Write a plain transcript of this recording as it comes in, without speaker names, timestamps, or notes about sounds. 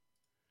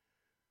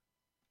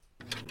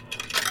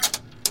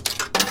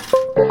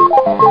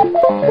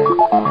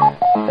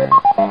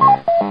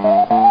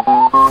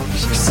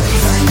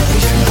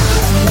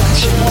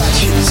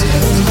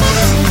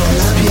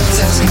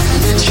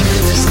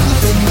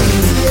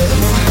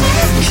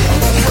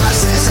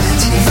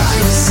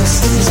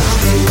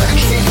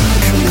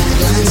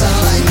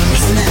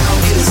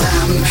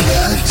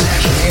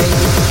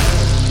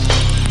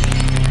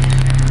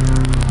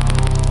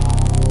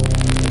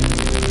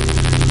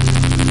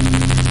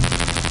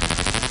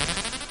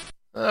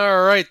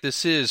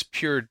This is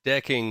Pure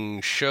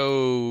Decking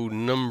show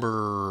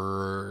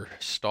number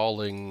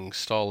stalling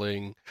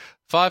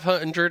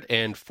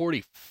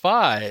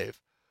 545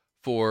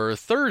 for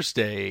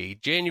Thursday,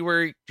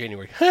 December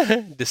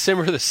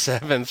the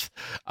 7th.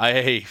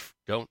 I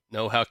don't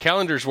know how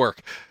calendars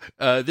work.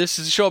 This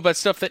is a show about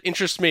stuff that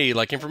interests me,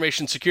 like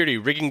information security,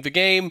 rigging the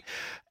game.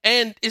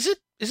 And is it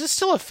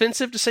still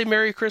offensive to say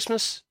Merry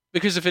Christmas?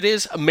 Because if it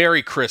is, a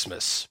Merry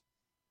Christmas.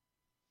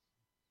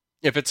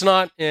 If it's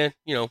not,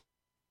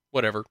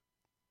 whatever.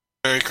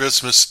 Merry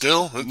Christmas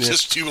still?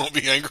 Just you won't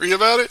be angry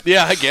about it?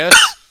 Yeah, I guess.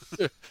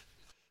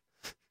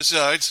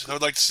 Besides, I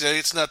would like to say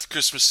it's not the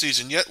Christmas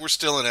season yet. We're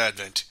still in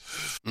Advent.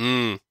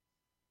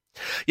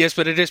 Yes,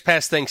 but it is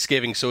past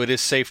Thanksgiving, so it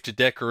is safe to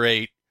do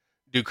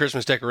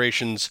Christmas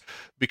decorations,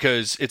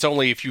 because it's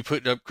only if you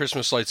put up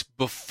Christmas lights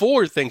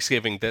before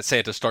Thanksgiving that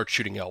Santa starts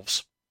shooting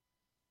elves.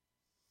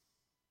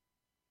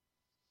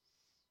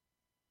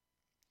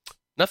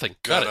 Nothing.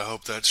 God, I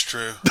hope that's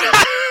true.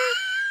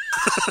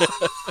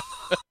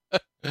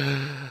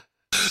 I'd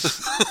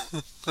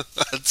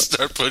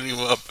start putting him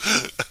up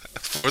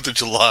 4th of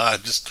July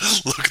and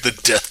just look at the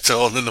death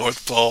toll in the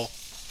North Pole.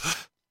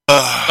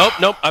 Oh,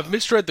 nope, I've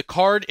misread the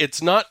card.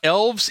 It's not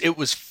elves, it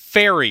was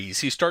fairies.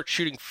 He starts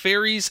shooting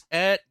fairies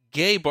at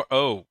gay bar.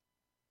 Oh,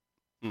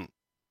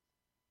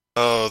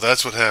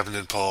 that's what happened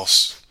in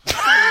Pulse.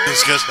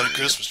 Those guys had a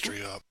Christmas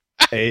tree up.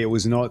 Hey, it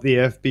was not the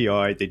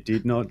FBI. They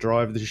did not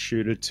drive the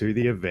shooter to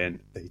the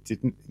event. They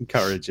didn't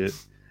encourage it.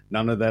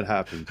 None of that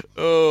happened.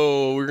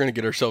 Oh, we're going to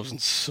get ourselves in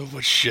so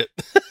much shit.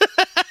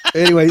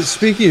 Anyway,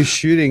 speaking of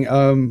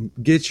shooting,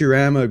 get your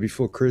ammo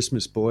before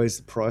Christmas, boys.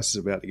 The price is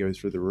about to go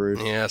through the roof.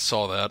 Yeah, I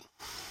saw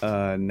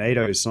that.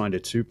 NATO signed a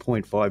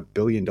 $2.5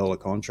 billion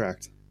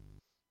contract.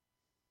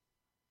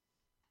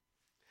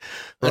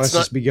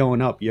 Prices be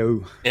going up,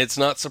 yo. It's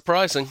not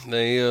surprising.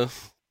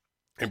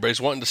 Everybody's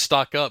wanting to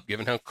stock up,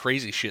 given how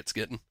crazy shit's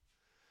getting.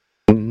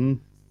 Mm-hmm.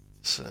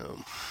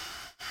 So,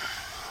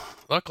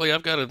 luckily,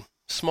 I've got a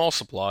small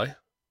supply.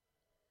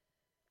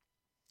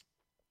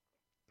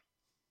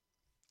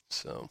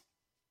 So.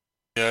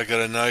 Yeah, I got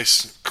a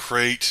nice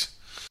crate.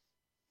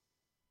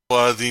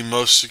 The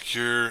most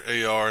secure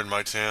AR in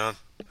my town.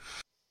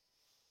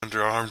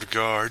 Under armed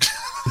guard.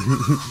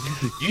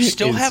 You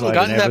still haven't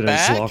gotten that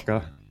back?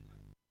 Locker.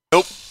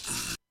 Nope.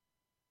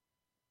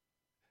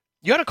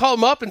 You ought to call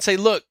them up and say,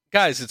 look,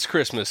 guys, it's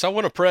Christmas. I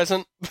want a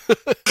present.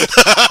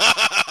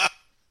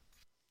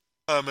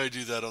 I may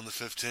do that on the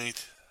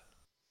 15th.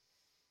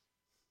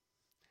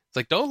 It's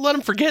like, don't let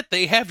them forget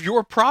they have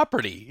your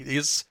property.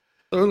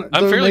 I'm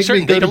fairly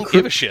certain they don't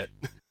give a shit.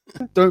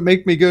 Don't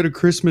make me go to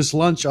Christmas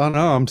lunch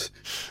unarmed.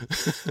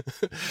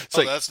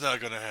 That's not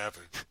going to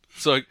happen.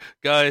 It's like,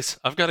 guys,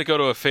 I've got to go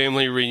to a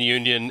family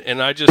reunion,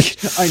 and I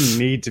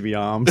need to be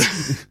armed.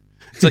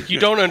 It's like,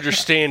 you don't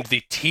understand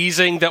the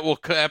teasing that will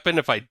happen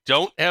if I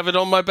don't have it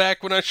on my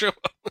back when I show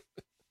up.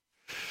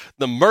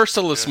 The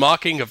merciless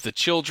mocking of the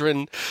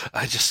children.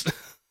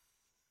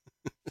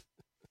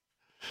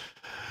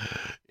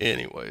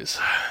 Anyways.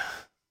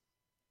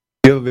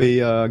 Do you have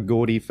a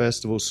gaudy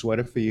festival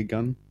sweater for your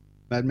gun,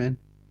 Maddman?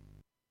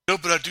 No,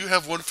 but I do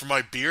have one for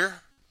my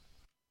beer.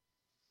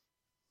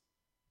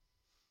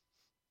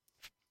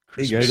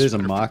 There you go, there's a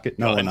market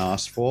no one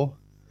asked for.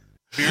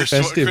 Beer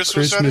festive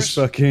Christmas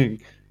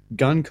fucking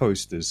gun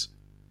coasters.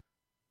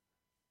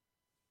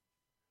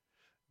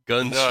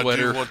 Gun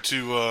sweater. I do want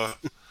to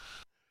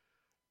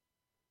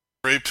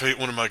spray paint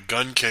one of my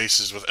gun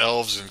cases with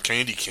elves and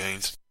candy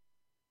canes.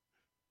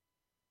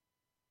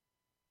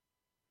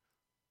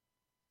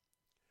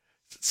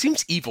 It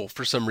seems evil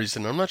for some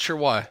reason. I'm not sure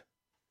why.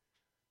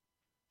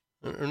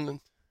 Because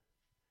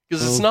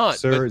it's not.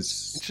 Sir,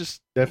 it's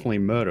just definitely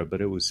murder,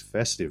 but it was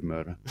festive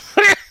murder.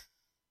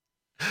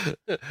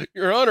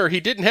 Your Honor, he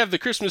didn't have the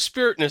Christmas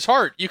spirit in his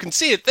heart. You can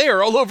see it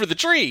there all over the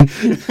tree.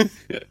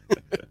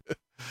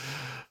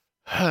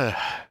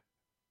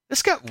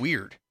 This got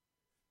weird.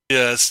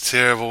 Yeah, it's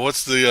terrible.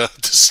 What's the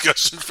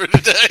discussion for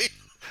today?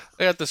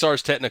 I got this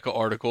Ars Technica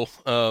article.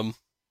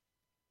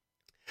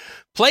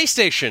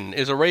 PlayStation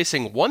is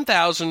erasing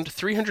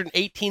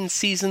 1,318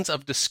 seasons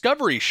of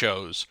Discovery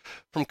shows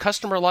from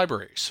customer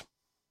libraries.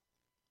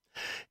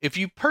 If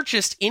you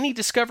purchased any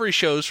Discovery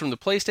shows from the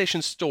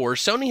PlayStation Store,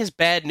 Sony has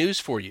bad news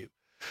for you.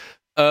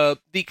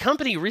 The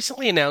company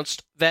recently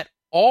announced that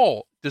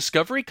all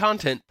Discovery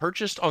content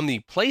purchased on the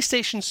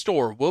PlayStation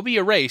Store will be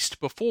erased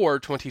before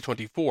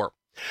 2024.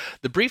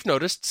 The brief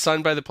notice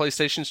signed by the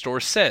PlayStation Store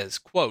says,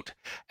 quote,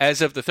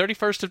 as of the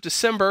 31st of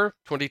December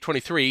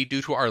 2023,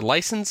 due to our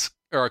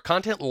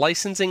content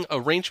licensing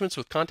arrangements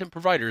with content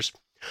providers,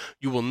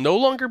 You will no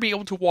longer be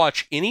able to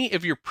watch any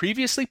of your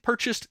previously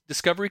purchased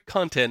Discovery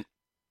content,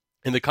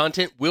 and the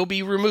content will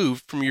be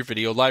removed from your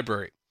video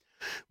library.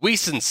 We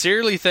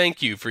sincerely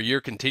thank you for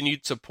your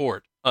continued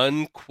support.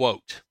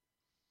 Unquote.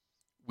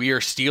 We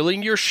are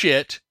stealing your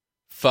shit.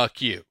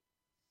 Fuck you.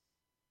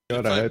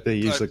 God, I hope they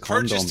use the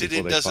condom purchased it, before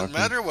it they doesn't fucking...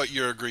 matter what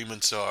your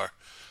agreements are.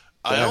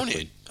 I own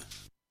it.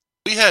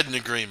 We had an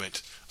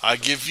agreement. I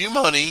give you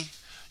money,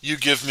 you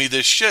give me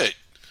this shit.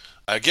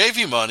 I gave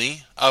you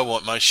money, I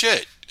want my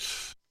shit.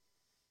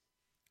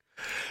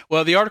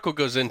 Well, the article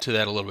goes into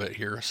that a little bit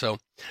here. So,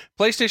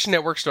 PlayStation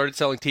Network started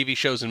selling TV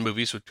shows and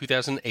movies with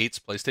 2008's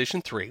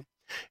PlayStation 3.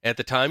 At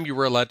the time, you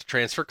were allowed to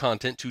transfer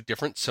content to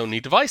different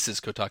Sony devices,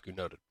 Kotaku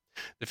noted.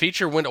 The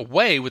feature went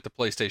away with the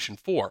PlayStation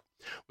 4.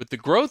 With the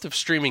growth of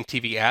streaming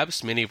TV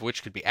apps, many of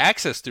which could be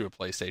accessed through a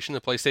PlayStation,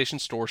 the PlayStation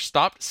Store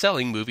stopped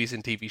selling movies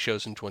and TV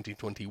shows in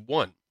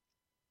 2021.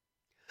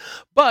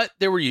 But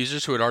there were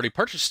users who had already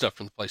purchased stuff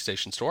from the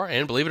PlayStation Store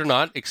and, believe it or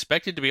not,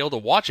 expected to be able to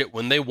watch it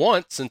when they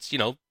want since,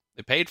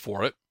 they paid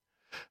for it.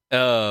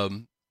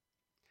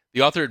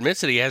 The author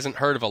admits that he hasn't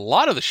heard of a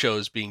lot of the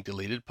shows being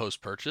deleted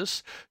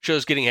post-purchase.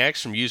 Shows getting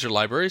axed from user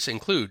libraries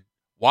include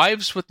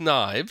Wives with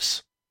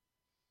Knives,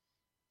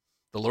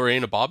 the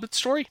Lorena Bobbitt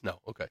story? No,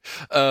 okay.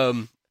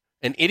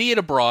 An Idiot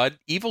Abroad,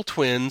 Evil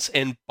Twins,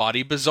 and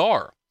Body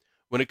Bizarre.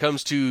 When it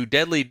comes to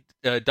deadly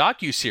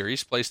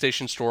docu-series,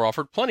 PlayStation Store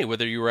offered plenty,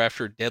 whether you were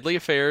after deadly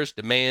affairs,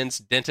 demands,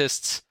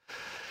 dentists,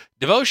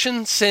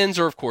 devotion, sins,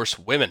 or, of course,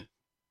 women.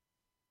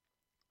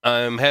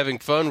 I'm having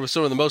fun with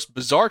some of the most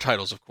bizarre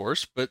titles, of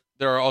course, but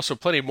there are also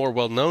plenty more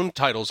well-known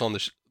titles on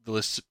the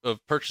list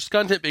of purchased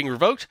content being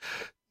revoked,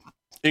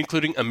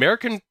 including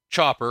American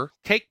Chopper,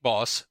 Cake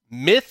Boss,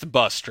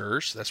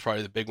 Mythbusters, that's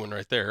probably the big one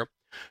right there,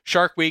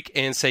 Shark Week,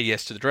 and Say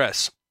Yes to the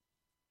Dress.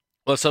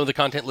 While some of the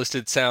content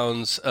listed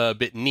sounds a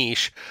bit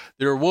niche,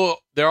 there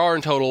are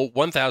in total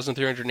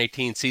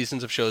 1,318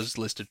 seasons of shows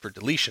listed for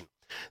deletion.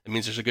 That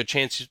means there's a good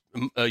chance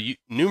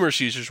numerous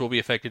users will be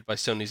affected by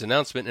Sony's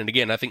announcement. And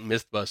again, I think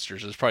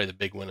Mythbusters is probably the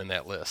big one in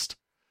that list.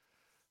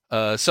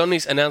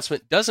 Sony's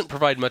announcement doesn't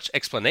provide much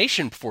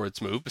explanation for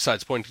its move,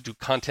 besides pointing to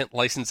content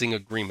licensing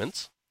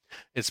agreements.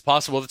 It's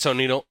possible that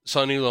Sony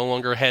no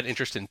longer had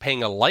interest in paying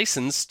to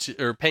license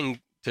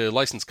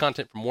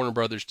content from Warner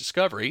Brothers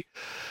Discovery,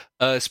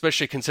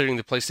 especially considering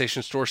the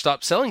PlayStation Store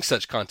stopped selling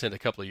such content a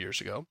couple of years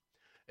ago.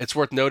 It's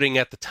worth noting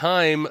at the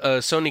time,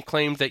 Sony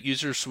claimed that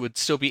users would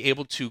still be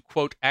able to,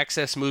 quote,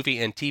 access movie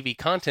and TV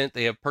content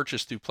they have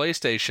purchased through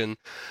PlayStation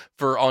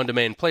for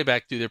on-demand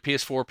playback through their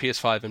PS4,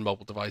 PS5, and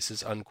mobile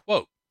devices,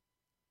 unquote.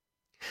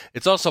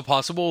 It's also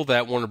possible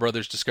that Warner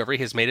Brothers Discovery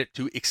has made it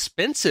too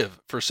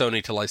expensive for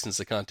Sony to license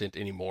the content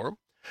anymore.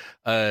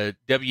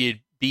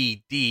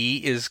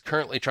 WBD is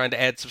currently trying to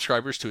add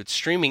subscribers to its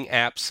streaming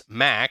apps,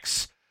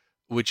 Max,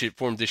 which it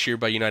formed this year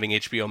by uniting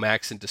HBO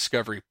Max and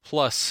Discovery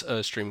Plus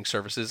streaming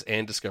services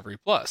and Discovery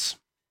Plus.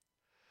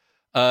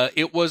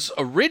 It was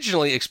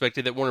originally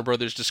expected that Warner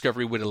Brothers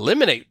Discovery would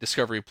eliminate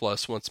Discovery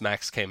Plus once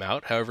Max came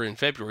out. However, in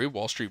February,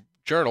 Wall Street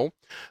Journal,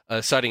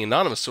 citing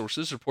anonymous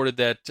sources, reported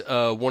that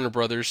Warner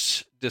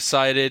Brothers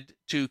decided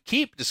to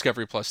keep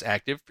Discovery Plus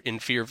active in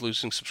fear of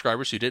losing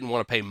subscribers who didn't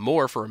want to pay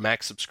more for a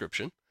Max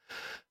subscription.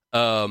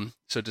 So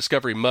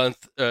Discovery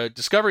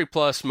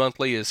Plus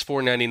monthly is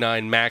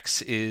 $4.99,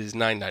 Max is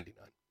 $9.99.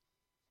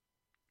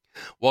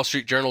 Wall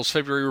Street Journal's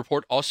February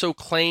report also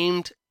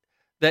claimed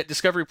that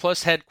Discovery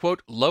Plus had,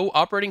 quote, low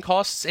operating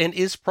costs and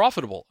is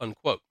profitable,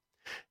 unquote.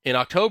 In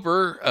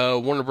October,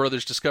 Warner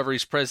Brothers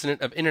Discovery's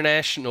president of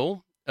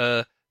International,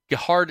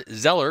 Gerhard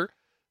Zeller,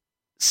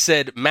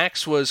 said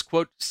Max was,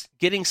 quote,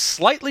 getting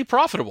slightly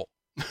profitable,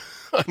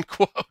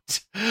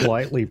 unquote.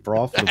 Slightly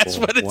profitable. That's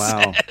what it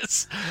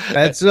says.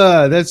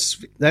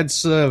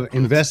 That's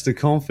investor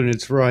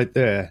confidence right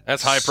there.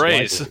 That's high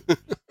praise.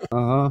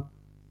 Uh-huh.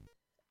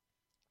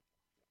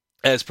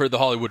 As per the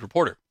Hollywood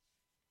Reporter,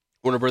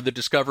 Warner Brothers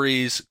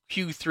Discovery's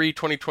Q3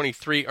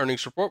 2023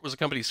 earnings report was the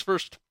company's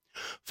first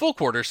full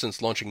quarter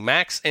since launching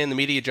Max, and the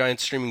media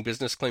giant's streaming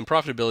business claimed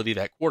profitability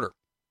that quarter.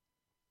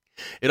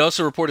 It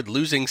also reported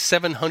losing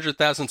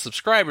 700,000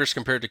 subscribers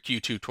compared to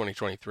Q2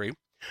 2023.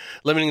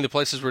 Limiting the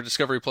places where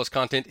Discovery Plus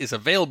content is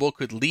available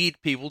could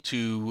lead people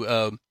to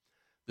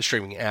the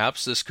streaming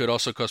apps. This could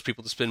also cause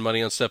people to spend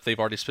money on stuff they've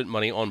already spent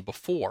money on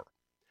before.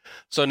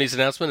 Sony's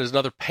announcement is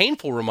another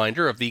painful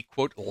reminder of the,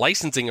 quote,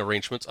 licensing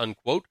arrangements,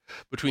 unquote,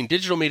 between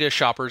digital media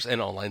shoppers and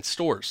online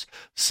stores.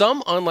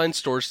 Some online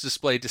stores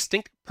display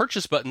distinct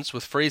purchase buttons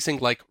with phrasing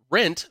like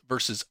rent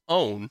versus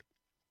own,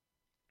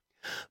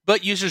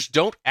 but users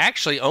don't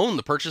actually own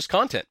the purchased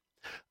content.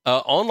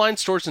 Online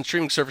stores and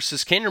streaming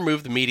services can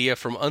remove the media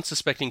from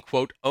unsuspecting,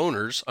 quote,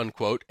 owners,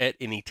 unquote, at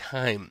any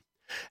time.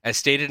 As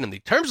stated in the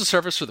terms of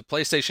service for the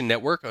PlayStation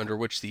Network, under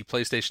which the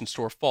PlayStation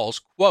Store falls,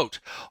 quote,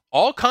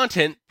 all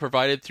content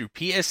provided through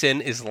PSN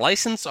is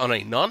licensed on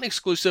a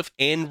non-exclusive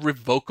and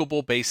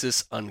revocable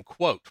basis,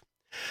 unquote.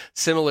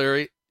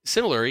 Similarly,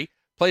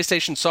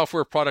 PlayStation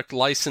Software Product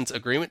License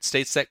Agreement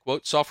states that,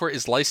 quote, software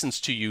is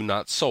licensed to you,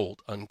 not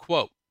sold,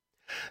 unquote.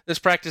 This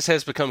practice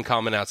has become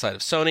common outside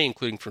of Sony,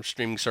 including from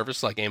streaming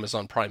services like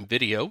Amazon Prime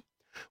Video,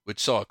 which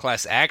saw a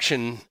class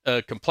action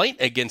complaint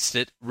against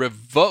it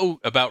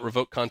about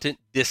revoked content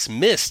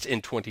dismissed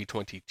in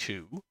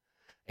 2022,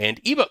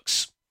 and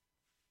ebooks.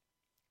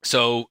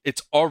 So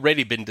it's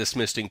already been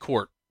dismissed in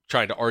court,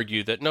 trying to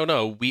argue that,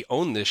 no, we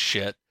own this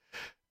shit.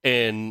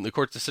 And the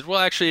courts have said, well,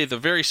 actually, the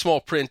very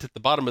small print at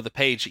the bottom of the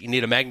page that you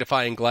need a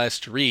magnifying glass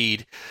to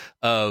read,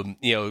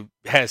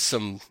 has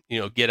some,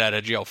 get out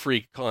of jail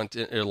free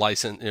content or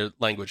license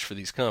language for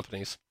these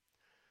companies.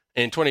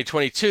 In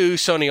 2022,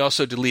 Sony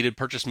also deleted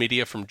purchased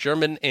media from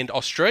German and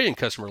Australian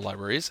customer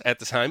libraries. At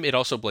the time, it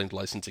also blamed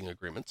licensing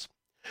agreements.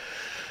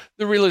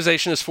 The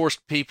realization has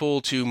forced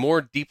people to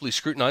more deeply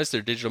scrutinize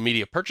their digital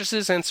media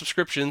purchases and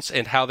subscriptions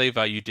and how they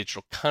value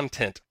digital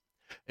content.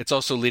 It's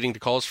also leading to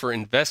calls for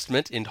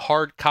investment in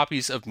hard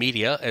copies of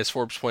media. As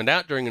Forbes pointed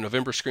out during a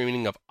November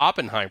screening of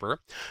Oppenheimer,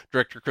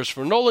 director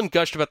Christopher Nolan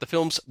gushed about the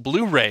film's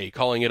Blu-ray,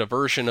 calling it a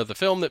version of the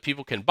film that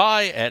people can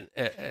buy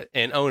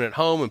and own at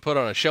home and put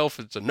on a shelf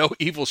so no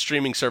evil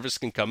streaming service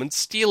can come and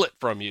steal it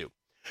from you.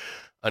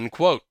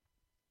 Unquote.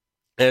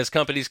 As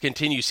companies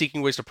continue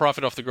seeking ways to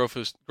profit off the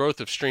growth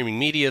of streaming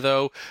media,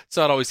 though, it's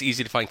not always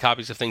easy to find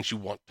copies of things you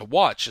want to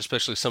watch,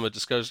 especially some of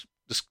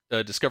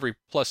Discovery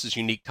Plus's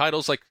unique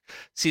titles like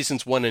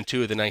seasons 1 and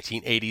 2 of the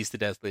 1980s, The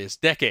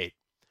Deadliest Decade.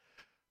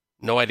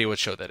 No idea what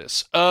show that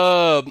is.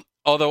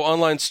 Although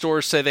online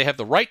stores say they have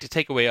the right to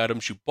take away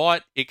items you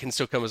bought, it can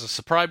still come as a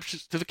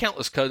surprise to the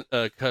countless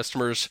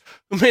customers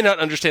who may not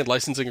understand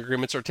licensing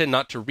agreements or tend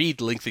not to read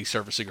lengthy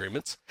service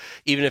agreements.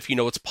 Even if you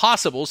know it's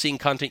possible, seeing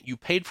content you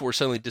paid for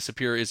suddenly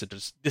disappear is a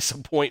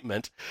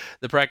disappointment.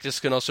 The practice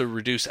can also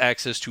reduce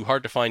access to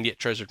hard-to-find yet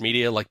treasured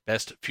media like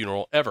Best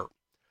Funeral Ever,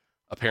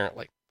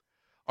 apparently.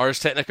 Ars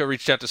Technica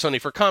reached out to Sony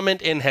for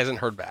comment and hasn't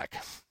heard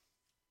back.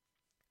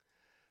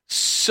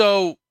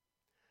 So,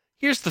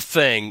 here's the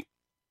thing.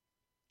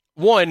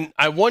 One,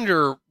 I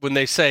wonder when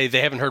they say they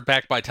haven't heard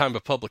back by time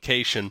of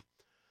publication.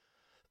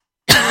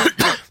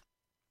 I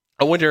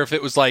wonder if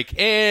it was like,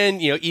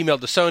 email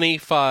to Sony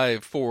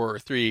 5, 4,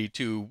 3,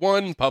 2,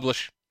 1,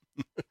 publish,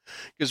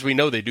 because we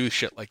know they do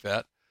shit like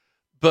that.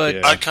 But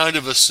yeah. I kind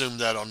of assume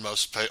that on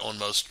most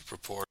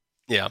reports.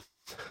 Yeah.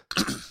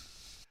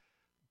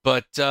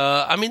 But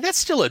that's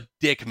still a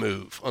dick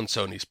move on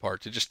Sony's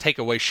part to just take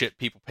away shit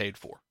people paid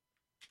for.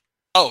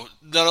 Oh,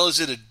 not only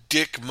is it a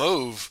dick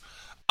move,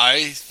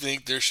 I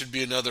think there should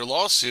be another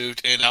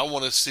lawsuit, and I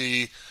want to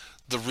see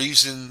the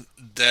reason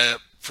that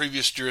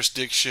previous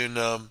jurisdiction,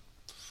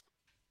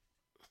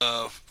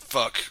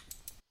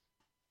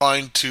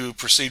 trying to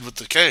proceed with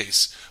the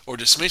case or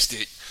dismissed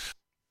it.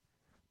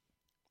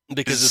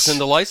 Because it's in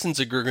the license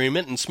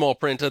agreement in small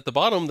print at the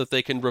bottom that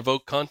they can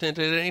revoke content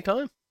at any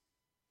time.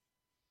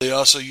 They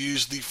also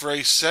use the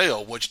phrase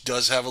sale, which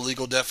does have a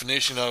legal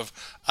definition of,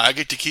 I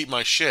get to keep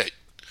my shit.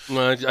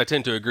 Well, I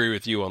tend to agree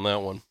with you on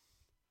that one.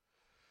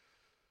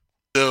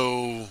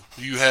 So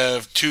you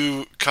have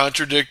two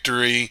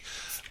contradictory,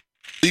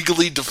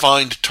 legally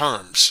defined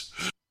terms.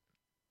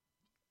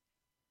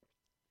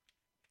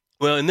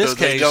 Well, in this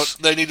case...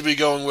 They need to be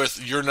going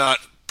with, you're not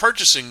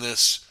purchasing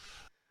this,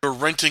 you're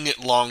renting it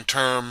long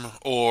term,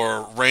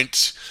 or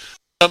rent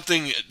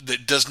something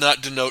that does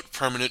not denote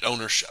permanent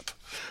ownership.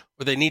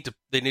 Or they need to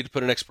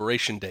put an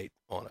expiration date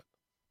on it.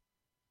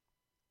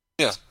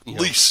 Yeah,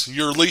 lease.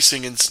 You're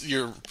leasing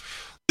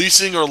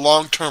or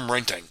long-term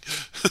renting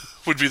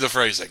would be the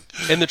phrasing.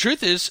 And the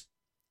truth is,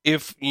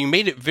 if you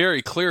made it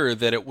very clear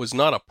that it was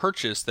not a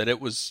purchase, that it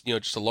was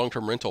just a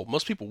long-term rental,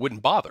 most people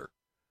wouldn't bother.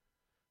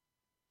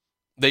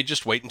 They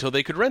just wait until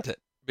they could rent it,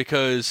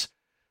 because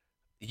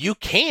you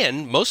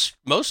can most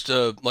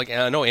like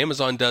I know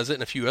Amazon does it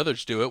and a few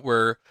others do it,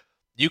 where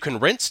you can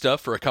rent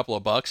stuff for a couple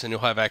of bucks and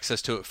you'll have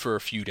access to it for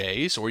a few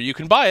days, or you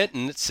can buy it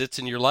and it sits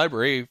in your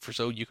library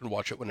so you can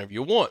watch it whenever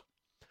you want.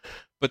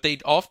 But they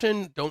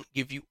often don't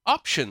give you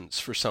options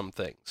for some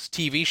things.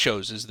 TV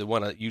shows is the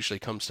one that usually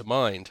comes to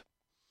mind.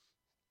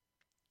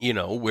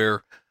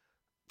 Where,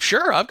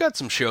 sure, I've got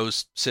some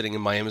shows sitting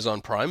in my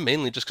Amazon Prime,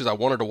 mainly just because I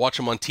wanted to watch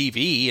them on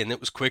TV, and it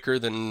was quicker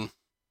than,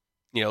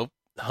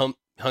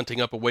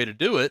 hunting up a way to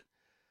do it.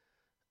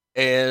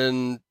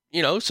 And,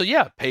 so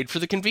yeah, paid for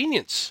the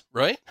convenience,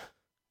 right?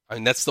 I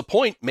mean, that's the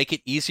point. Make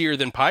it easier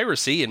than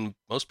piracy, and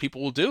most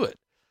people will do it.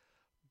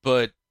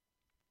 But,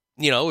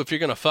 if you're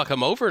going to fuck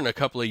them over in a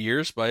couple of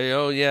years by,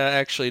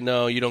 actually,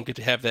 no, you don't get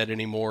to have that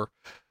anymore.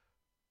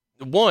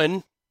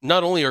 One,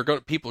 not only are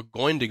people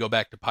going to go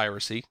back to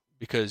piracy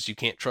because you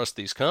can't trust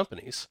these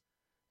companies,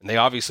 and they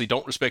obviously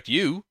don't respect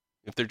you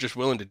if they're just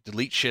willing to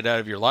delete shit out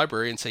of your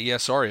library and say, yeah,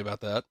 sorry about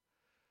that.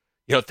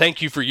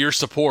 Thank you for your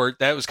support.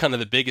 That was kind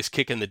of the biggest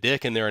kick in the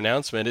dick in their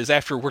announcement, is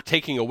after we're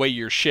taking away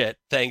your shit,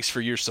 thanks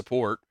for your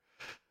support.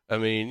 I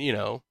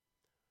mean,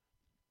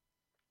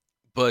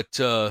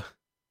 but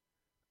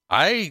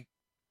I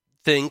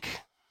think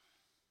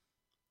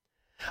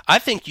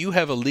you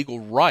have a legal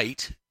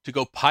right to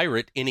go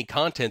pirate any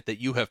content that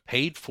you have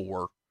paid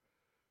for,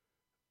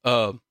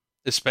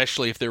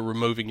 especially if they're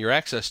removing your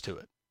access to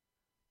it.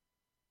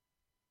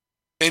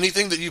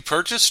 Anything that you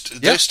purchased,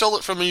 Yeah. they stole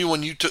it from you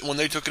when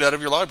they took it out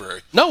of your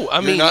library. No, I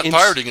You're mean, not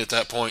pirating at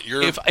that point.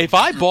 You're if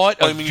I bought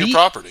claiming your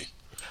property.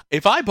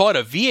 If I bought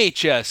a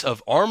VHS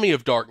of Army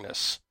of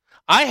Darkness,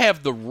 I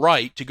have the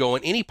right to go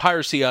on any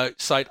piracy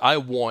site I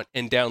want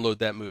and download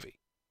that movie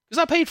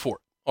because I paid for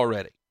it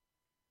already.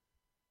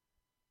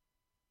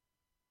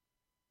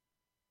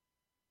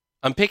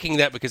 I'm picking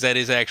that because that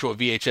is actual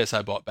VHS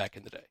I bought back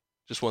in the day.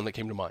 Just one that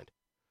came to mind.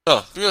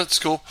 Oh, yeah, that's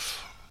cool.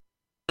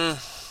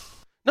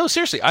 No,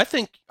 seriously, I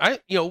think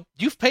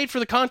you've paid for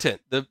the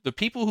content. The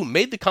people who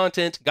made the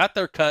content got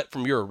their cut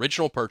from your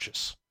original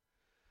purchase.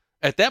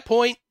 At that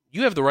point,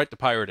 you have the right to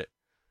pirate it.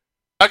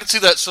 I can see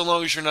that so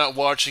long as you're not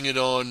watching it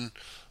on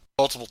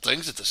multiple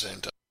things at the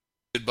same time.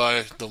 You'd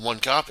buy the one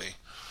copy.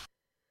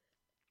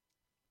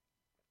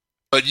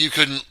 But you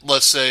couldn't,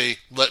 let's say,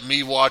 let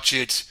me watch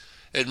it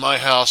at my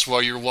house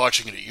while you're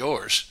watching it at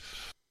yours.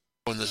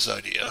 On this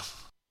idea.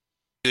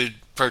 You'd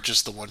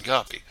purchase the one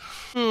copy.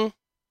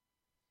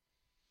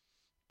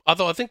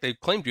 Although I think they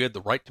claimed you had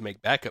the right to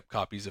make backup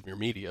copies of your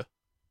media.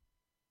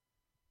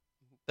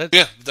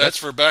 That's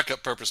for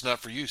backup purpose, not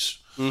for use.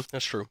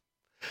 That's true.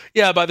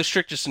 Yeah, by the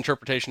strictest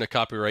interpretation of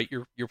copyright,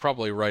 you're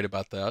probably right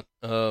about that.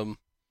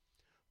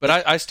 But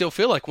I still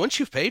feel like once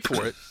you've paid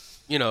for it,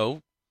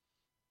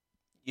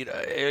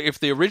 if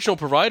the original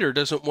provider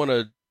doesn't want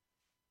to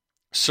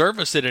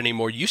service it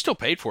anymore, you still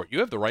paid for it. You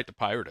have the right to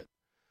pirate it.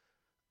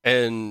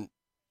 And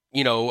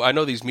I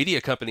know these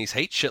media companies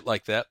hate shit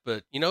like that,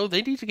 but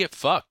they need to get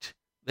fucked.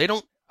 They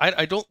don't.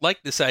 I don't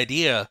like this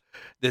idea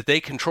that they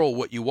control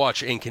what you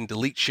watch and can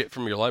delete shit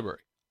from your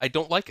library. I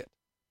don't like it.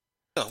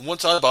 No,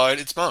 once I buy it,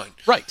 it's mine.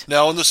 Right.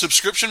 Now, on the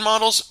subscription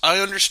models, I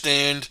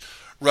understand.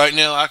 Right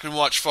now, I can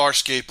watch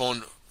Farscape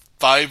on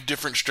 5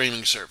 different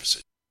streaming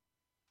services.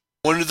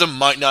 One of them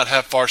might not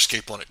have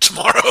Farscape on it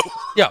tomorrow.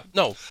 Yeah,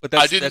 no, but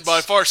I didn't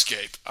buy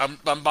Farscape. I'm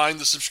buying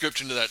the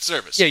subscription to that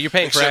service. Yeah, you're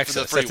paying for access.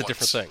 For the free That's a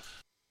different thing.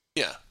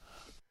 Yeah.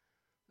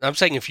 I'm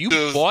saying if you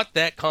bought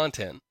that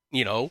content,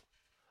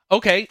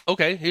 okay,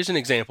 here's an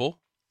example.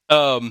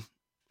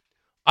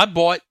 I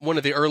bought one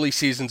of the early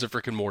seasons of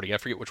Rick and Morty. I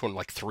forget which one,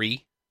 like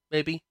 3,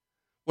 maybe?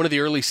 One of the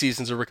early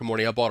seasons of Rick and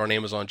Morty I bought on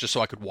Amazon just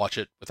so I could watch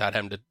it without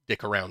having to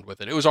dick around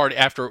with it. It was already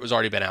after it was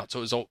already been out, so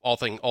it was the whole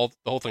thing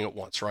at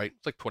once, right?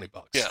 It's like $20.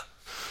 Yeah.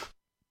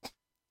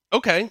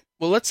 Okay,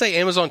 well, let's say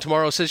Amazon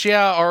tomorrow says,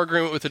 yeah, our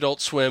agreement with Adult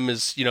Swim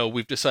is,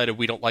 we've decided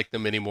we don't like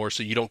them anymore,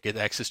 so you don't get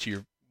access to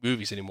your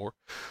movies anymore.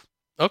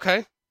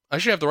 Okay, I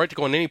should have the right to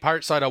go on any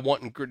pirate site I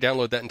want and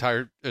download that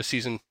entire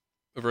season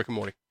of Rick and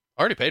Morty.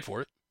 I already paid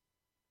for it.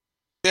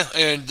 Yeah,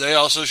 and they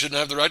also shouldn't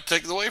have the right to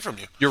take it away from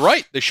you. You're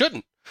right, they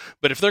shouldn't.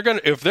 But if they're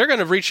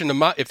gonna reach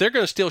into if they're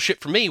gonna steal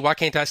shit from me, why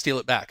can't I steal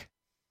it back?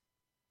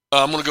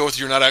 I'm gonna go with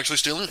you're not actually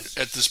stealing it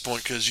at this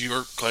point because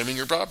you're claiming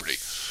your property.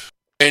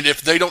 And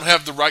if they don't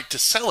have the right to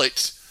sell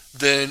it,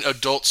 then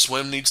Adult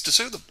Swim needs to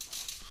sue them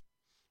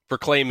for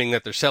claiming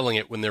that they're selling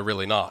it when they're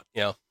really not.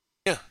 Yeah.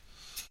 Yeah.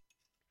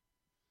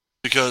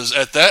 Because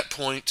at that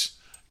point,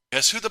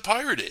 guess who the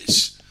pirate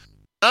is?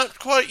 Not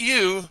quite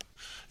you.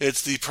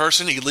 It's the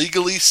person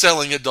illegally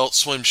selling Adult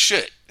Swim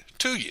shit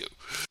to you.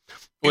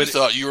 You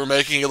thought you were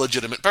making a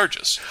legitimate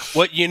purchase.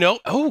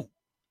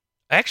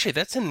 Actually,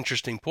 that's an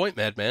interesting point,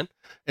 Maddman.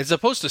 As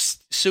opposed to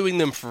suing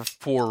them for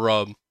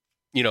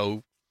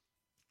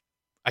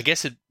I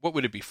guess what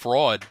would it be?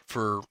 Fraud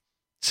for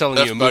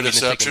selling you a movie and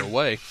taking it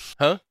away.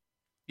 Huh?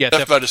 Yeah,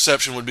 theft by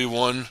deception would be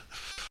one.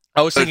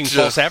 I was thinking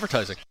false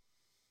advertising.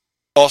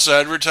 False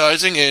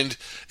advertising, and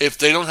if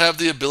they don't have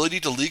the ability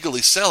to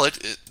legally sell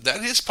it,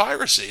 that is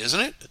piracy, isn't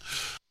it?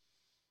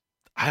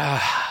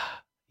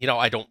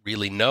 I don't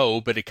really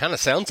know, but it kind of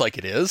sounds like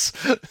it is.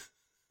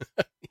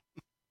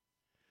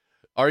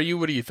 What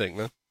do you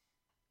think,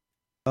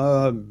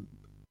 man?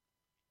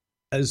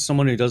 As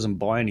someone who doesn't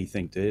buy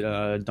anything, dude,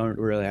 I don't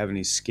really have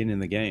any skin in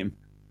the game.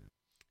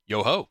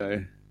 Yo-ho.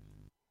 So,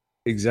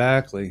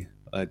 exactly.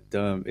 But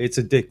it's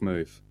a dick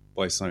move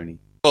by Sony.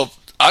 Well,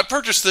 I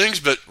purchase things,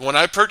 but when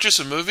I purchase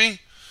a movie,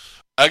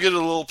 I get a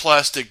little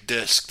plastic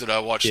disc that I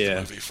watch the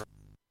movie from.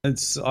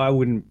 I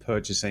wouldn't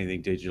purchase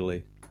anything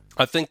digitally.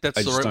 I think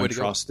that's the right way to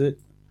go. I just don't trust it.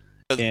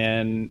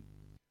 And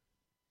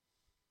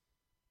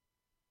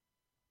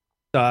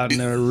starting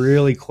to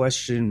really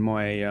question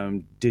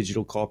my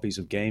digital copies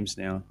of games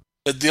now.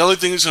 The only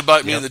thing that's going to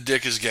bite me in the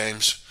dick is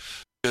games.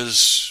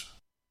 Because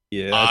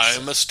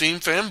I'm a Steam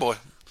fanboy.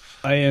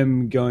 I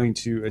am going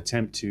to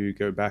attempt to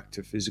go back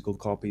to physical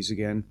copies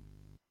again.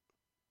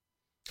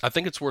 I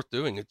think it's worth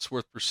doing. It's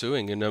worth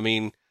pursuing. And I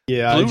mean,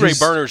 Blu-ray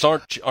burners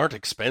aren't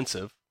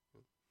expensive.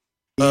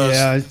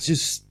 I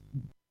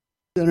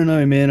don't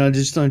know, man. I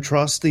just don't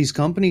trust these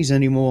companies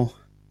anymore.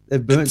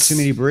 They've burnt too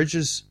many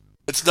bridges.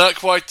 It's not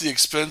quite the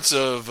expense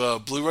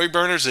of Blu-ray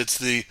burners. It's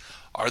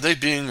are they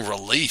being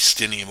released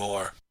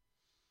anymore?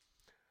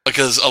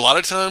 Because a lot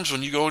of times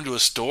when you go into a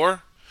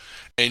store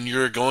and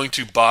you're going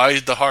to buy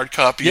the hard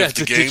copy of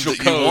the game that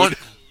you want,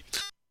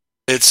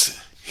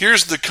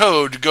 here's the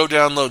code to go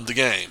download the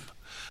game.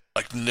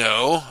 Like,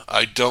 no,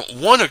 I don't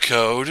want a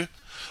code.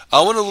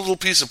 I want a little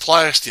piece of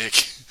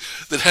plastic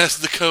that has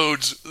the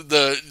codes,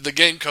 the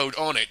game code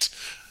on it,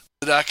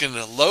 that I can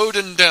load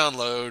and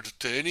download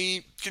to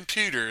any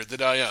computer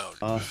that I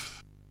own.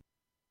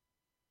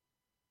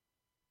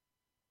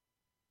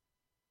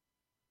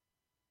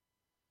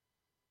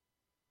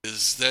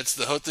 That's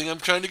the whole thing I'm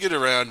trying to get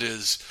around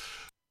is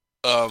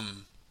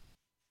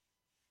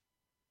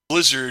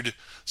Blizzard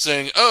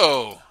saying,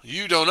 "Oh,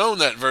 you don't own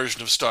that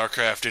version of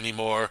StarCraft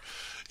anymore,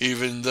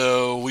 even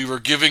though we were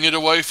giving it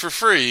away for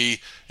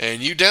free,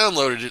 and you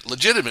downloaded it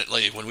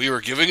legitimately. When we were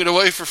giving it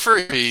away for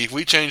free,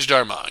 we changed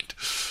our mind.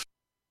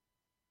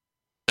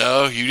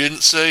 No, you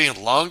didn't say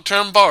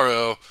long-term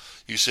borrow.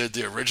 You said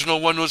the original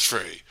one was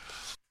free."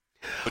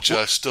 Which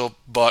I still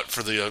bought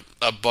for the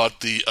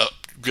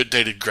good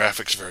dated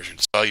graphics version,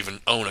 so I even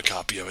own a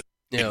copy of it.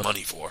 Paid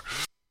money for.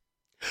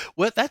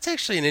 Well, that's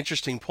actually an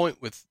interesting point.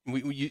 With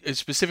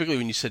specifically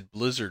when you said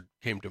Blizzard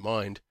came to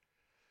mind.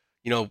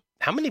 You know,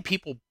 how many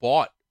people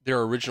bought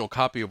their original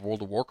copy of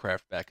World of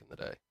Warcraft back in the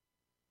day?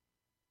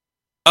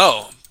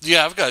 Oh,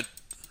 yeah, I've got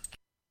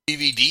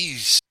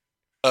DVDs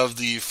of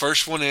the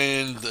first one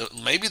and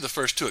maybe the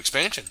first two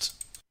expansions.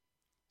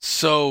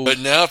 So, but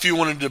now, if you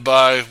wanted to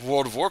buy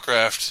World of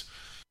Warcraft,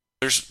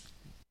 there's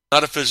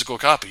not a physical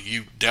copy.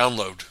 You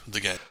download the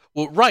game.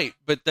 Well, right,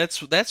 but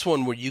that's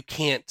one where you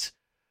can't.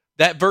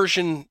 That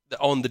version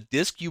on the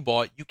disc you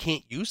bought, you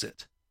can't use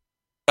it.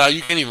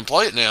 You can't even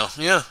play it now.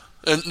 Yeah,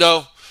 and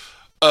no,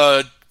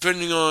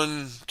 depending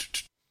on,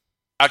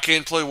 I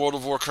can play World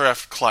of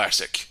Warcraft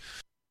Classic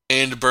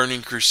and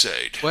Burning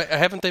Crusade. Wait,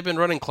 haven't they been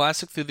running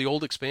Classic through the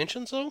old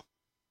expansions though?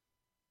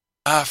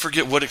 I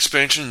forget what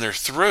expansion they're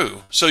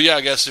through. So yeah,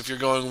 I guess if you're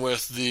going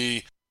with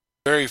the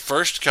very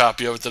first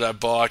copy of it that I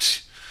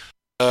bought,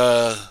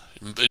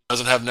 it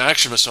doesn't have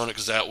Naximus on it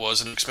because that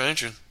was an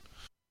expansion.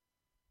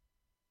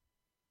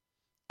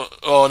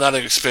 Oh, not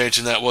an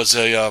expansion. That was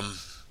a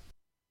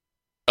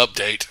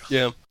update.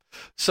 Yeah.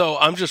 So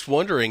I'm just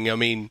wondering. I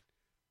mean,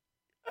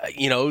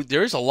 you know,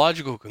 there's a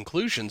logical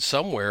conclusion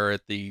somewhere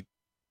at the.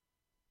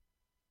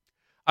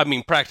 I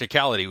mean,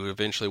 practicality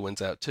eventually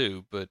wins out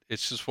too, but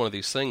it's just one of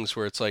these things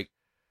where it's like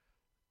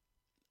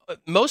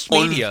most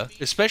media,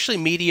 especially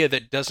media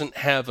that doesn't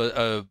have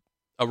a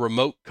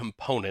remote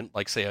component,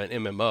 like say an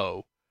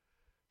MMO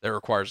that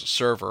requires a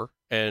server,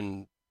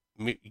 and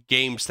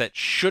games that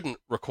shouldn't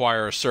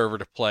require a server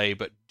to play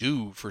but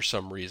do for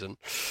some reason,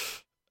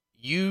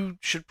 you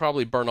should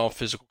probably burn off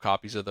physical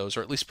copies of those,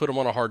 or at least put them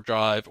on a hard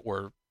drive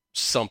or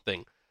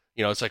something.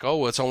 You know, it's like,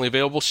 oh, it's only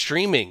available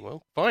streaming.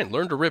 Well, fine,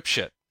 learn to rip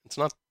shit. It's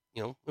not,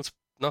 you know, it's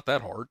not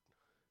that hard.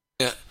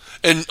 Yeah,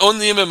 and on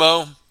the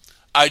MMO,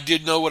 I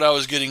did know what I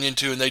was getting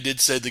into, and they did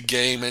say the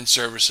game and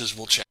services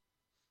will change.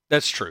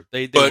 That's true.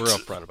 They were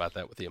upfront about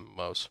that with the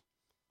MMOs.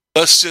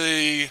 Let's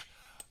say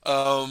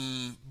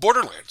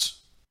Borderlands.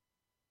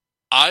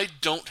 I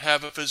don't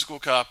have a physical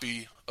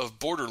copy of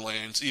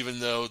Borderlands, even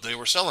though they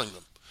were selling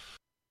them.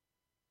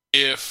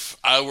 If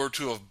I were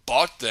to have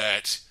bought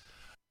that,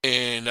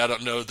 and I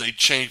don't know, they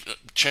changed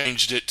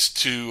it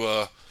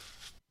to.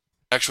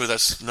 Actually,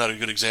 that's not a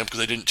good example because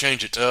they didn't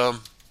change it. The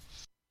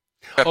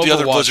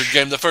other Blizzard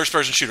game, the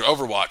first-person shooter,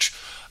 Overwatch.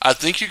 I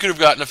think you could have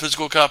gotten a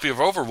physical copy of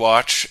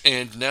Overwatch,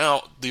 and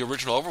now the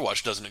original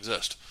Overwatch doesn't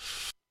exist.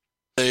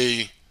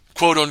 They,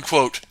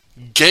 quote-unquote,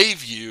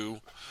 gave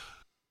you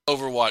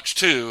Overwatch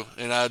 2,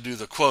 and I do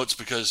the quotes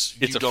because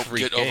you don't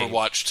get game.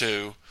 Overwatch 2.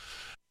 You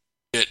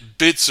get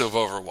bits of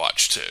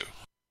Overwatch 2.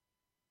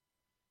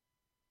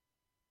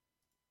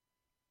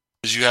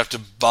 Because you have to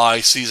buy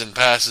season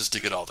passes to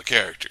get all the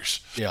characters.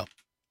 Yeah.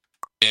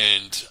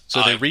 And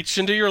so they reached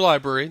into your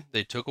library,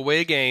 they took away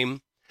a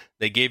game,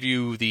 they gave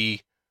you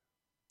the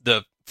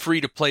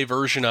free-to-play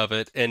version of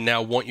it, and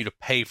now want you to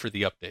pay for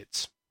the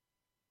updates.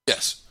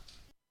 Yes.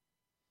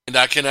 And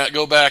I cannot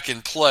go back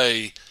and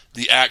play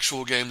the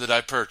actual game that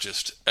I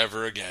purchased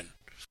ever again.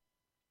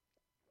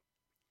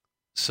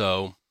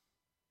 So,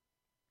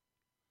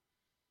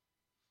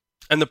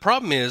 and the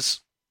problem is,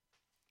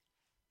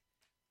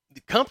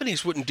 the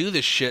companies wouldn't do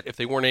this shit if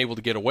they weren't able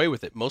to get away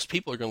with it. Most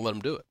people are going to let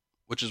them do it,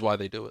 which is why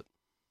they do it.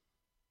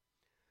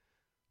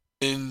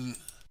 And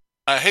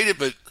I hate it,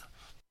 but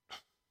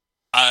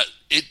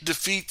it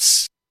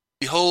defeats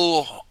the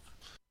whole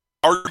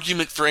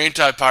argument for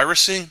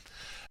anti-piracy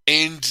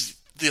and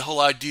the whole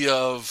idea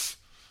of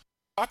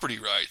property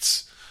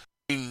rights.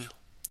 I mean,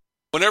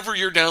 whenever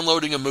you're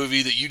downloading a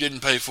movie that you didn't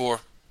pay for,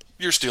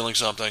 you're stealing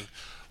something.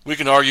 We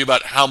can argue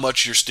about how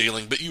much you're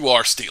stealing, but you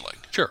are stealing.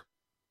 Sure.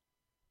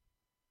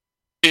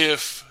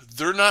 If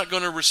they're not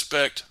going to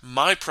respect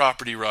my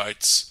property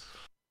rights,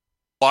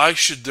 why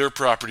should their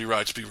property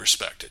rights be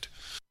respected?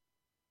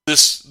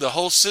 The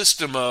whole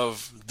system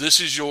of this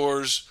is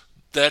yours,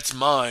 that's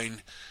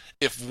mine.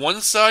 If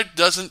one side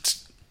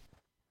doesn't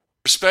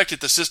respect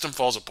it, the system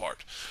falls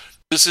apart.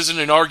 This isn't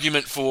an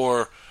argument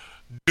for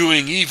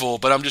doing evil,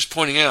 but I'm just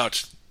pointing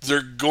out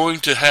they're going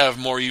to have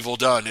more evil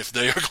done if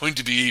they are going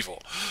to be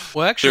evil.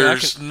 Well, actually,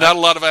 there's not a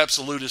lot of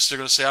absolutists. They're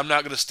going to say, I'm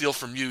not going to steal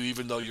from you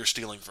even though you're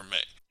stealing from me.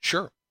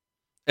 Sure.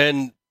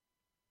 And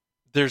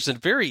there's a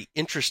very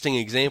interesting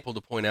example to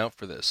point out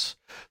for this.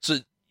 So,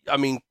 I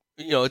mean,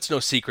 it's no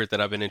secret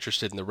that I've been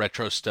interested in the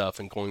retro stuff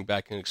and going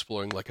back and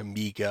exploring like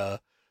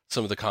Amiga,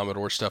 some of the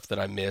Commodore stuff that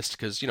I missed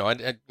because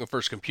my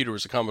first computer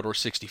was a Commodore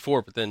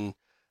 64, but then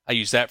I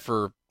used that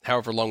for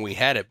however long we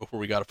had it before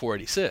we got a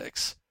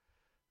 486.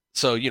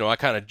 So I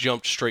kind of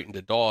jumped straight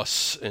into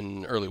DOS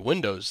and early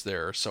Windows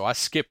there. So I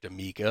skipped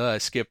Amiga, I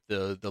skipped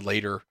the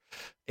later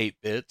 8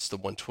 bits, the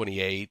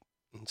 128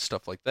 and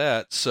stuff like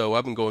that. So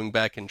I've been going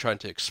back and trying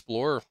to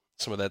explore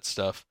some of that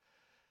stuff.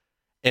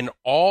 And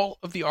all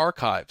of the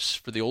archives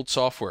for the old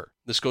software,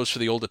 this goes for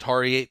the old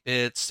Atari 8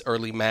 bits,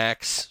 early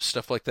Macs,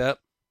 stuff like that.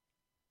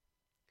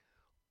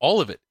 All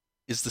of it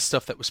is the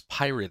stuff that was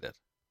pirated.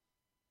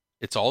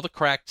 It's all the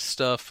cracked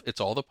stuff,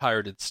 it's all the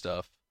pirated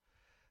stuff.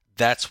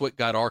 That's what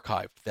got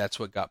archived, that's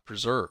what got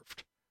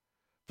preserved.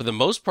 For the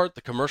most part,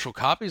 the commercial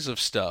copies of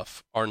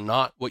stuff are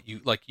not what you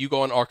like. You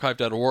go on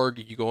archive.org,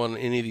 you go on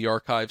any of the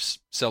archives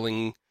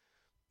selling,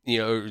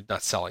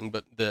 not selling,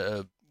 but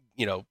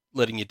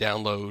letting you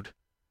download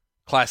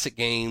classic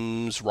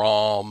games,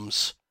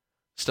 ROMs,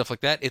 stuff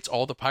like that. It's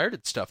all the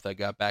pirated stuff that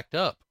got backed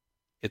up.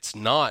 It's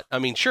not,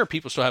 sure,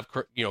 people still have,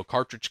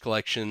 cartridge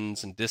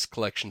collections and disc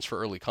collections for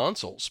early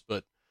consoles,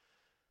 but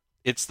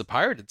it's the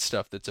pirated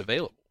stuff that's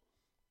available.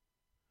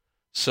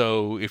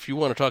 So if you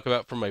want to talk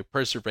about from a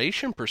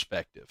preservation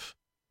perspective,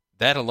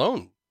 that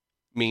alone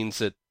means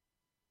that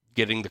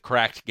getting the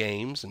cracked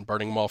games and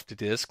burning them off to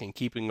disk and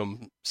keeping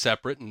them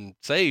separate and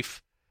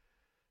safe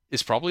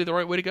is probably the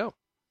right way to go.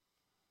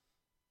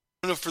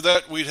 For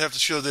that, we'd have to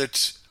show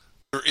that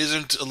there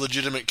isn't a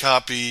legitimate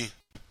copy,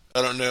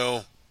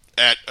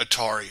 at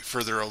Atari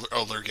for their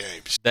older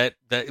games. That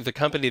the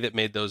company that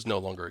made those no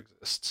longer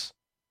exists.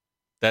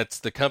 That's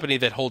the company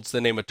that holds the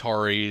name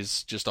Atari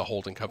is just a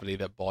holding company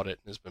that bought it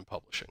and has been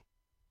publishing.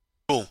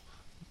 Cool.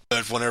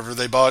 But whenever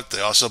they bought, they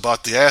also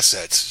bought the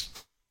assets.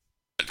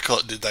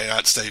 Did they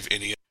not save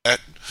any of that?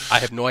 I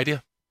have no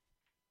idea.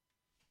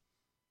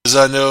 Because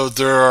I know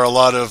there are a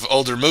lot of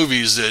older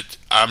movies that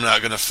I'm not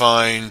going to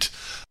find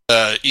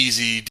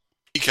easy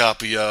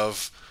copy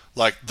of,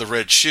 like The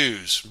Red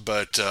Shoes,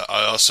 but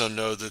I also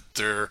know that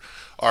they're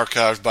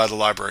archived by the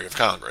Library of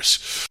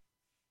Congress.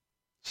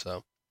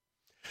 So,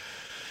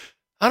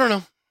 I don't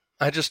know.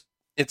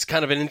 It's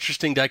kind of an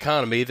interesting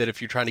dichotomy that if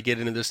you're trying to get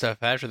into this stuff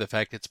after the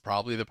fact, it's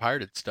probably the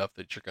pirated stuff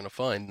that you're going to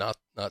find, not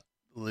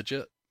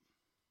legit.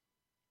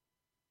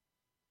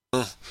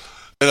 And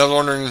I was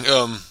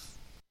wondering,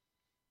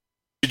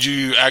 did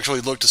you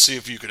actually look to see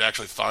if you could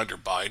actually find or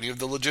buy any of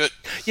the legit?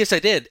 Yes, I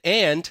did.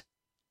 And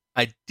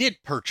I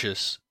did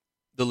purchase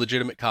the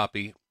legitimate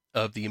copy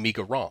of the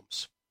Amiga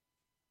ROMs.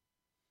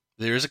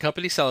 There is a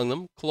company selling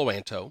them,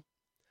 Cloanto.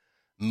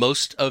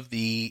 Most of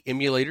the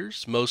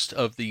emulators, most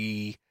of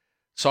the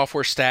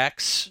software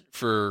stacks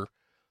for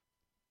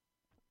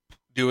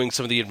doing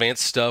some of the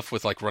advanced stuff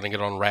with like running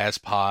it on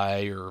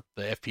Raspberry or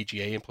the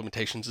FPGA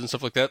implementations and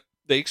stuff like that,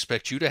 they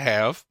expect you to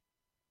have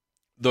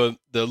the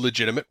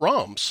legitimate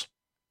ROMs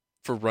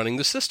for running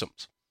the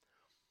systems.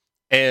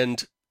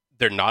 And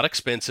they're not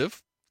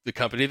expensive. The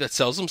company that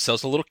sells them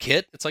sells a little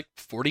kit. It's like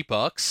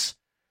 $40.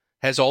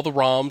 Has all the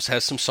ROMs,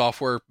 has some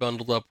software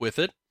bundled up with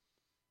it.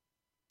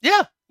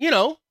 Yeah,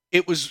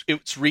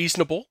 it's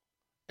reasonable,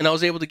 and I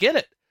was able to get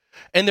it.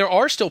 And there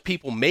are still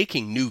people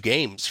making new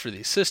games for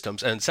these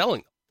systems and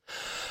selling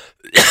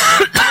them.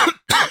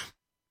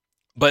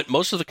 But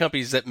most of the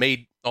companies that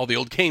made all the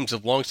old games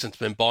have long since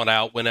been bought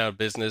out, went out of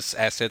business,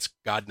 assets,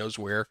 God knows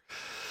where.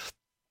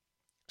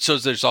 So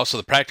there's also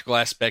the practical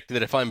aspect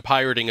that if I'm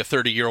pirating a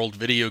 30-year-old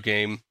video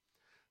game,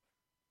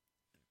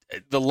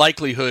 the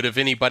likelihood of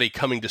anybody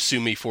coming to sue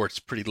me for it's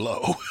pretty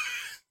low.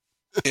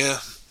 Yeah.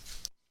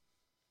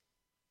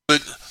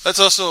 But that's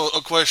also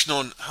a question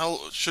on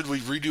how should we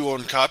redo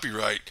on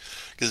copyright?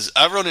 Because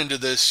I've run into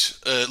this,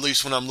 at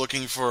least when I'm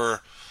looking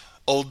for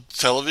old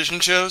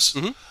television shows.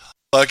 Mm-hmm.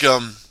 Like,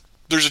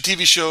 there's a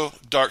TV show,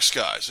 Dark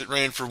Skies. It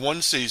ran for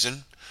one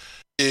season.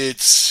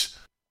 It's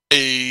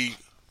a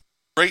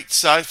great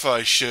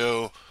sci-fi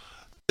show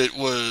that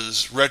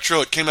was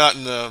retro. It came out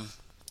in the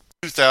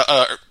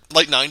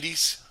late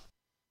 90s.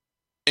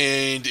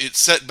 And it's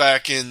set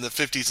back in the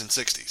 50s and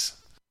 60s.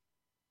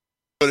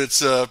 But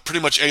it's a pretty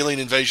much alien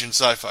invasion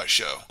sci-fi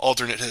show.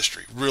 Alternate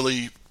history.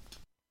 Really,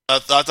 I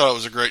thought it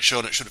was a great show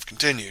and it should have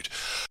continued.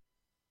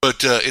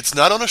 But it's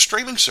not on a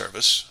streaming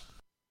service.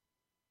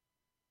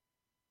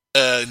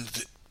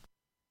 And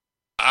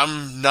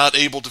I'm not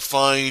able to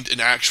find an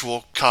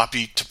actual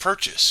copy to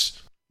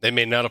purchase. They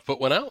may not have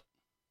put one out.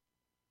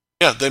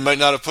 Yeah, they might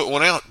not have put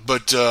one out.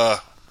 But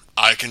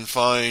I can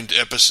find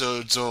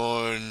episodes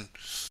on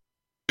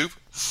YouTube.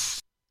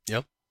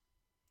 Yep.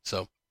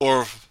 So.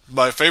 Or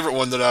my favorite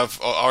one that I've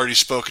already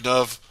spoken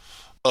of,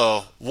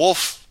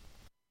 Wolf.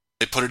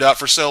 They put it out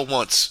for sale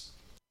once.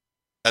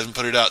 Hasn't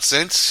put it out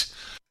since.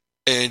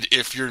 And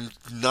if you're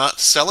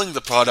not selling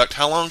the product,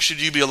 how long should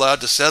you be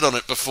allowed to set on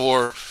it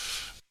before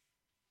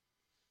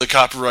the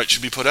copyright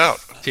should be put out?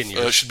 10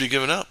 years. Should be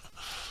given up.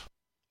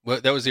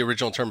 Well, that was the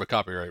original term of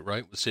copyright,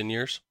 right? Was 10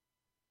 years?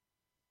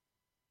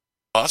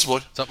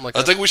 Possibly. Something like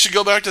that. I think we should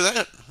go back to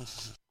that.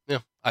 Yeah,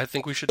 I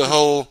think we should. The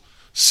whole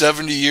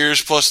 70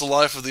 years plus the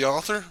life of the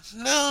author?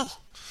 No.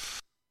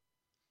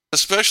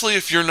 Especially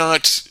if you're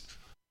not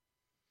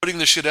putting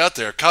the shit out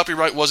there.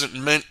 Copyright wasn't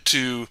meant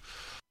to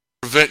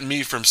prevent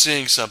me from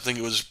seeing something.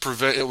 It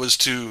was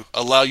to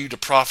allow you to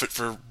profit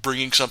for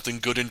bringing something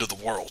good into the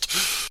world.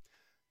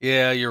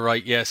 Yeah, you're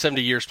right. Yeah,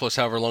 70 years plus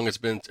however long it's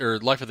been, or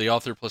life of the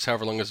author plus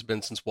however long it's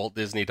been since Walt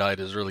Disney died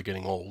is really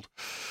getting old.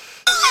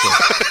 So.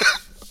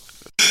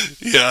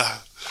 Yeah.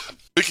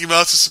 Mickey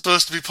Mouse is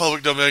supposed to be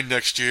public domain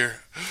next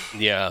year.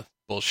 Yeah,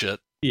 bullshit.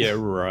 Yeah,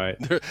 right.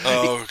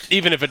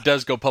 Even if it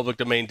does go public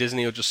domain,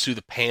 Disney will just sue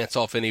the pants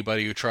off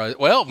anybody who tries.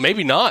 Well,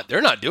 maybe not.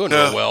 They're not doing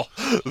real well.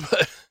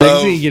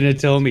 Are you going to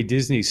tell me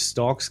Disney's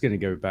stock's going to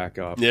go back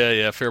up?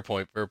 Yeah, fair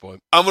point.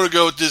 I'm going to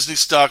go with Disney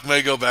stock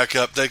may go back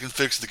up. They can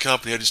fix the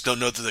company. I just don't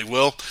know that they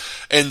will.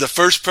 And the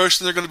first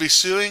person they're going to be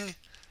suing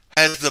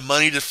has the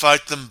money to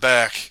fight them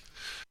back.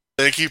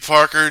 Thank you,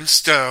 Parker and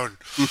Stone.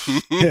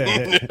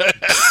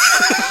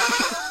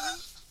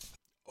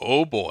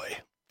 Oh, boy.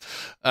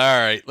 All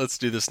right, let's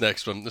do this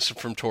next one. This is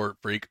from Torrent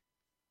Freak.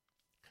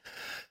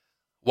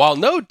 While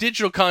no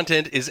digital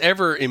content is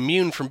ever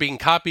immune from being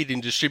copied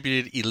and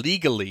distributed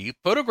illegally,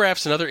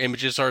 photographs and other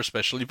images are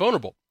especially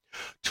vulnerable.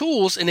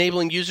 Tools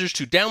enabling users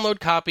to download,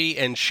 copy,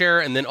 and share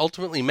and then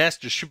ultimately mass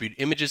distribute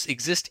images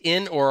exist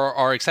in or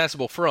are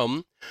accessible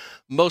from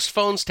most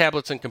phones,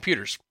 tablets, and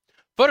computers.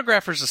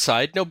 Photographers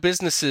aside, no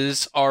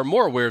businesses are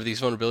more aware of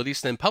these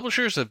vulnerabilities than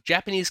publishers of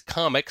Japanese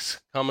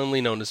comics, commonly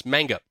known as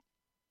manga.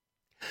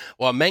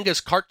 While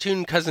manga's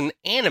cartoon cousin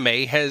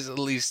anime has at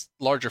least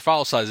larger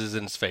file sizes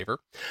in its favor,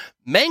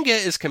 manga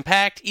is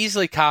compact,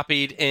 easily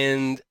copied,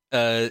 and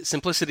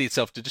simplicity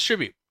itself to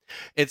distribute.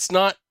 It's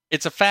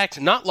a fact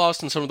not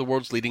lost on some of the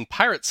world's leading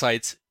pirate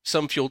sites,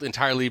 some fueled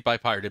entirely by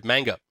pirated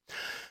manga.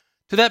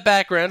 To that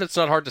background, it's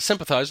not hard to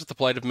sympathize with the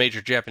plight of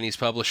major Japanese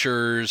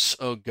publishers.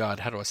 Oh God,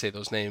 how do I say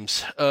those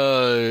names?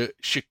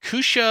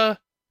 Shikusha,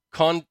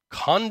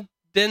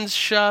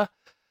 Kondensha,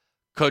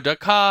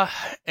 Kodaka,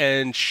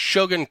 and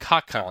Shogun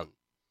Kakan.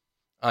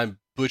 I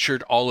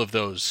butchered all of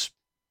those.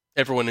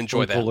 Everyone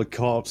enjoy that. Full of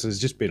cops. There's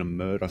just been a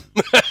murder.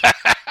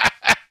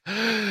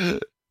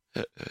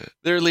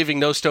 They're leaving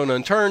no stone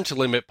unturned to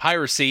limit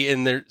piracy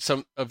in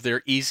some of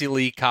their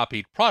easily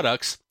copied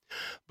products.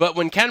 But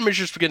when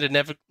countermeasures begin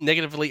to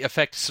negatively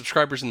affect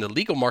subscribers in the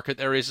legal market,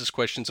 that raises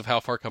questions of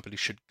how far companies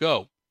should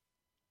go.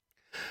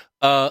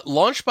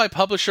 Launched by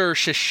publisher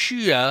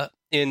Shishuya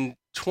in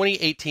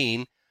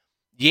 2018,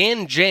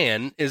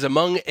 Yanjan is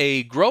among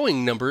a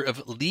growing number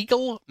of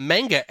legal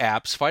manga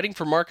apps fighting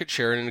for market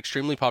share in an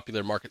extremely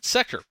popular market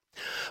sector.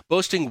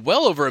 Boasting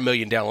well over 1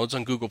 million downloads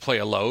on Google Play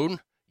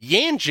alone,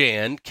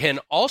 Yanjan can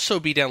also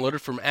be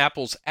downloaded from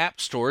Apple's App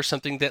Store,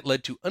 something that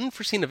led to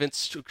unforeseen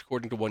events,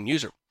 according to one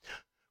user.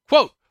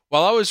 Quote,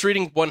 while I was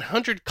reading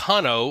 100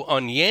 Kano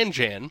on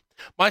Yanjan,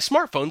 my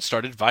smartphone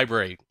started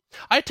vibrating.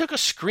 I took a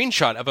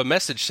screenshot of a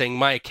message saying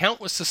my account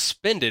was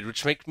suspended,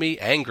 which made me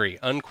angry,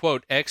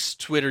 unquote,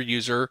 X/Twitter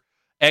user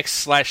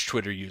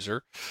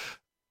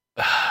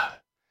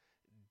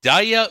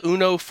Daya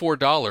Uno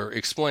 $4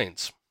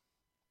 explains.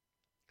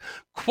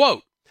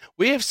 Quote,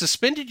 we have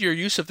suspended your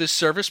use of this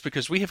service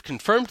because we have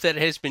confirmed that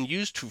it has been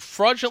used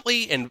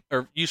fraudulently and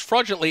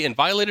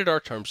violated our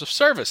terms of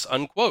service,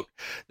 unquote.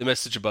 The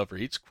message above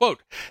reads,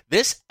 quote,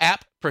 this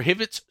app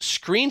prohibits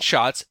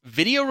screenshots,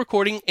 video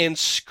recording, and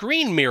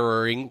screen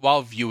mirroring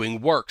while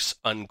viewing works,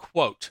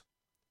 unquote.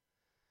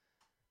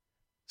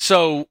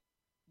 So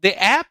the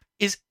app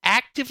is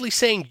actively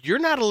saying you're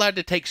not allowed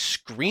to take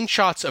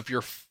screenshots of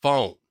your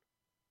phone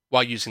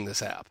while using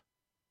this app.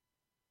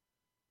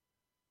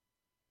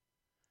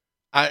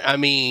 I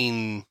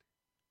mean,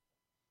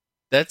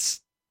 that's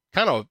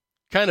kind of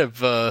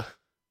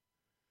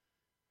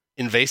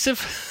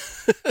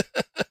invasive.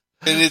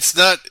 And it's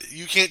not,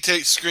 you can't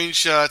take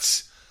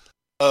screenshots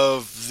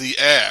of the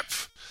app.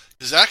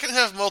 Because I can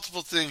have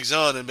multiple things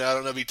on and I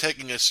don't know, be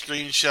taking a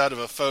screenshot of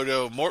a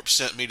photo Morp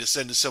sent me to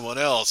send to someone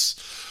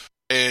else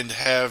and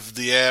have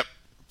the app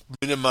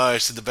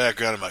minimized in the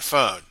background of my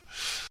phone.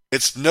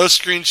 It's no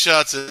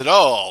screenshots at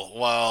all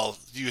while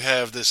you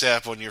have this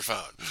app on your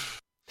phone.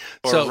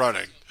 Or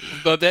running.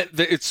 But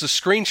it's the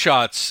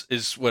screenshots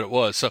is what it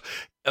was. So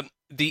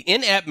the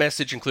in-app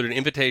message included an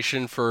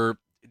invitation for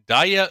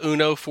Daya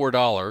Uno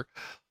 $4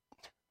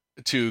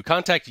 to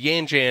contact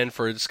Yanjan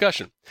for a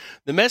discussion.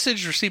 The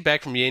message received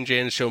back from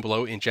Yanjan is shown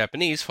below in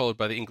Japanese, followed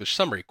by the English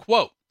summary.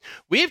 Quote,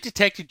 we have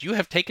detected you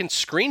have taken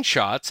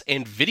screenshots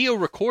and video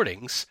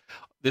recordings.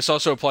 This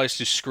also applies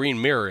to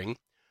screen mirroring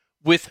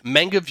with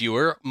Manga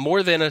Viewer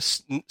more than a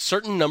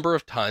certain number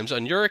of times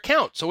on your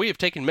account. So we have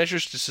taken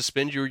measures to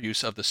suspend your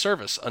use of the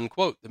service,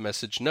 unquote, the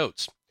message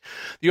notes.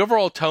 The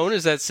overall tone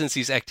is that since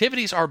these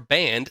activities are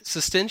banned,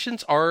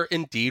 suspensions are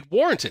indeed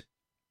warranted.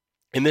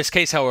 In this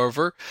case,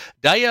 however,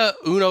 Daya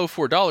Uno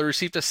 $4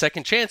 received a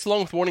second chance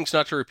along with warnings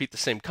not to repeat the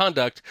same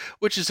conduct,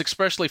 which is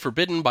expressly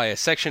forbidden by a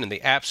section in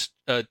the app's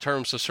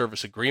terms of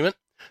service agreement,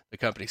 the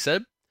company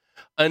said.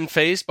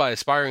 Unfazed by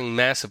aspiring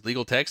massive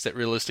legal text that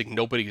realistic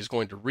nobody is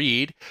going to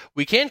read,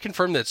 we can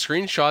confirm that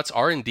screenshots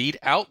are indeed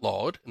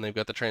outlawed, and they've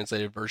got the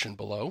translated version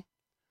below.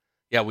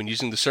 Yeah, when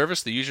using the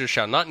service, the user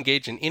shall not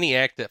engage in any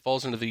act that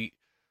falls under the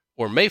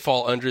or may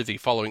fall under the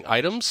following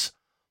items.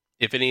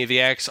 If any of the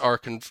acts are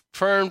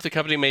confirmed, the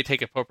company may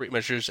take appropriate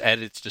measures at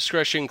its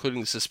discretion, including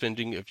the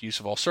suspending of use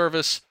of all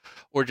service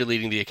or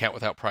deleting the account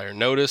without prior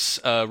notice,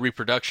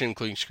 reproduction,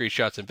 including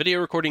screenshots and video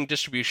recording,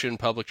 distribution,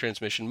 public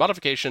transmission,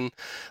 modification,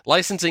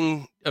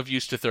 licensing of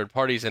use to third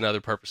parties, and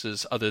other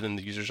purposes other than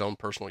the user's own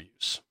personal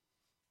use.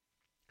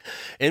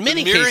 In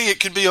many mirroring cases, it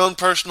could be on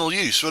personal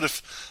use. What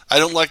if I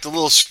don't like the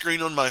little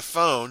screen on my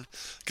phone?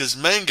 Because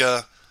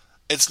manga,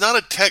 it's not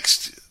a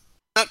text,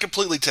 not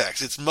completely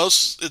text. It's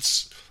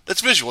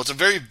visual. It's a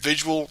very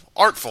visual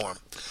art form.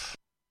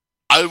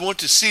 I want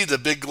to see the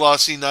big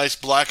glossy, nice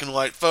black and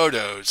white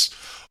photos,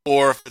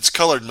 or if it's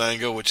colored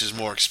manga, which is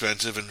more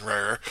expensive and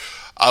rare,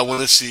 I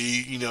want to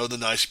see the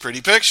nice,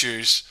 pretty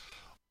pictures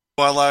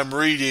while I'm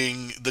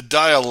reading the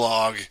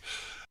dialogue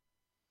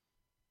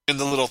in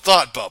the little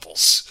thought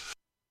bubbles.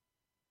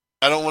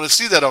 I don't want to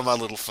see that on my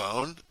little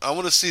phone. I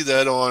want to see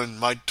that on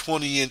my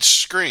 20-inch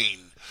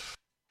screen.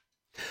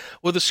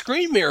 well, the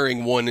screen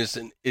mirroring one is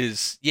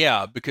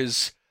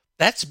because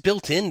that's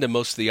built into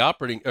most of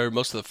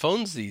the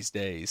phones these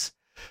days,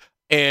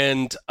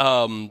 and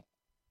a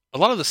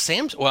lot of the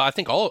Samsung. Well, I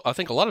think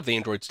a lot of the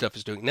Android stuff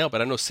is doing it now,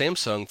 but I know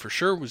Samsung for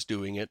sure was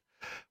doing it,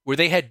 where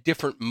they had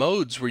different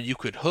modes where you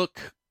could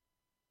hook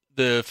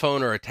the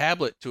phone or a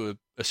tablet to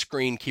a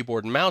screen,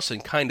 keyboard, and mouse,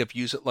 and kind of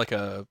use it like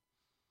a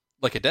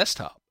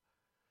desktop.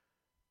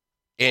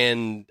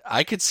 And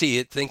I could see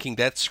it thinking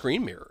that's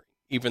screen mirroring,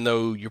 even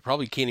though you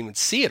probably can't even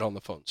see it on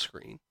the phone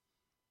screen.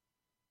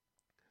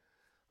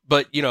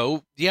 But,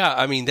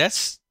 I mean,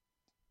 that's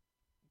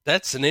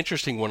an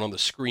interesting one on the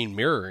screen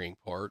mirroring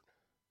part.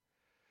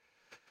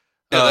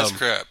 Yeah, that's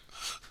crap.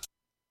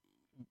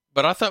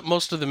 But I thought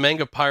most of the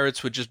manga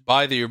pirates would just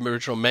buy the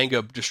original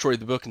manga, destroy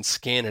the book, and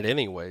scan it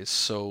anyways.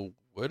 So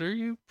what are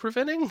you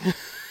preventing?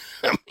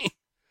 I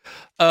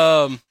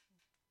mean,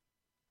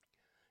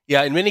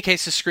 yeah, in many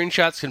cases,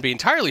 screenshots can be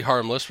entirely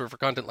harmless, but for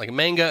content like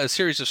manga, a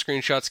series of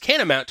screenshots can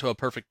amount to a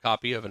perfect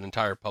copy of an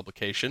entire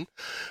publication,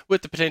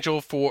 with the potential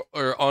for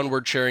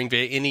onward sharing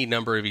via any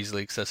number of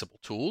easily accessible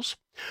tools.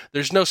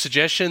 There's no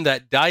suggestion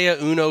that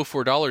Daya Uno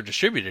for $1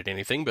 distributed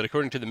anything, but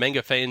according to the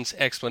manga fans'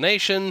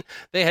 explanation,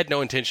 they had no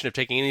intention of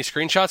taking any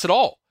screenshots at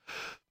all.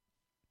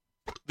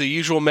 The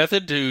usual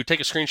method to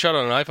take a screenshot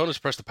on an iPhone is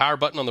press the power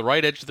button on the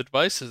right edge of the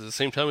device at the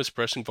same time as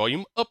pressing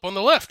volume up on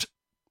the left.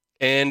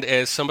 And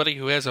as somebody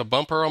who has a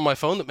bumper on my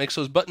phone that makes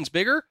those buttons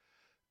bigger,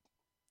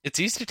 it's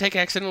easy to take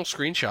accidental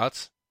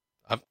screenshots.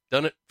 I've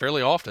done it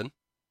fairly often.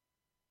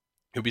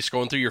 You'll be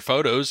scrolling through your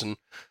photos and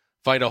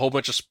find a whole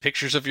bunch of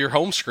pictures of your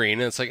home screen,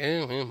 and it's like,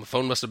 my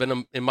phone must have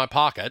been in my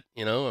pocket.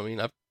 I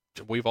mean,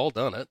 we've all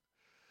done it.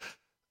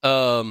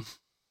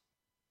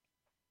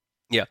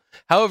 Yeah.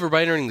 However,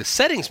 by entering the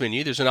settings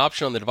menu, there's an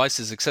option on the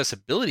device's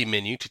accessibility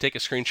menu to take a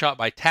screenshot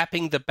by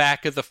tapping the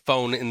back of the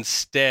phone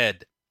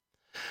instead.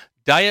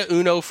 Daya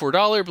Uno for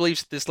 $1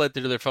 believes that this led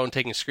to their phone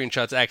taking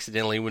screenshots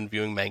accidentally when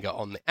viewing manga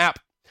on the app.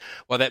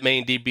 While that may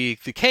indeed be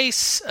the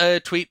case,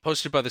 a tweet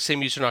posted by the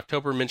same user in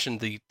October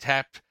mentioned the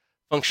tap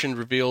function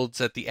revealed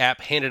that the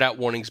app handed out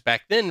warnings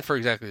back then for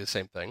exactly the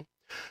same thing.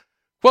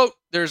 Quote,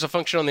 there's a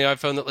function on the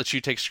iPhone that lets you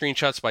take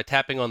screenshots by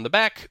tapping on the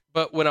back,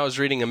 but when I was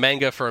reading a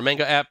manga for a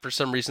manga app, for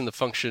some reason the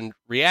function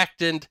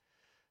reacted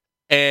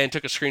and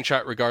took a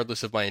screenshot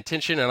regardless of my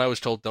intention, and I was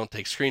told don't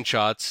take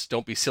screenshots,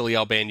 don't be silly,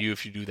 I'll ban you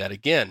if you do that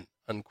again,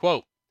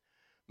 unquote.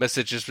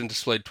 Message has been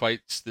displayed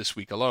twice this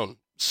week alone.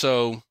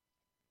 So,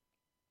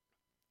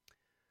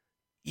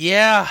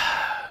 yeah,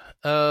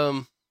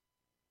 I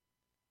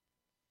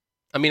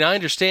mean, I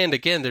understand,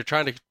 again, they're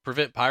trying to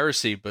prevent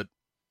piracy, but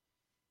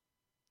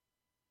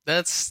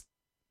that's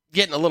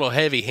getting a little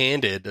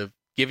heavy-handed of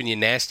giving you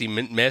nasty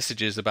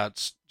messages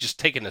about just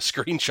taking a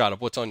screenshot of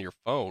what's on your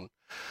phone.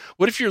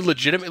 What if you're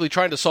legitimately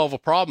trying to solve a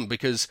problem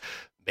because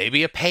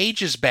maybe a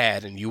page is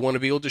bad and you want to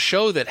be able to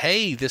show that,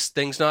 hey, this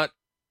thing's not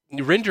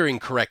rendering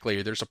correctly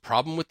or there's a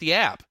problem with the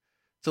app?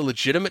 It's a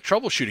legitimate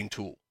troubleshooting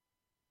tool.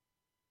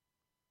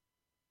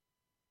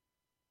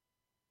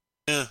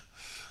 Yeah.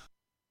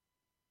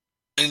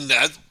 And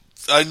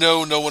I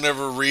know no one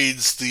ever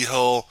reads the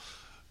whole,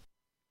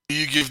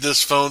 you give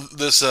this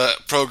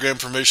program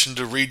permission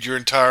to read your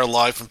entire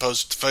life and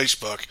post it to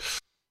Facebook.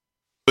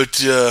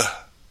 But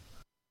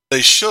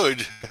they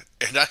should,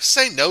 and I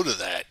say no to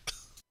that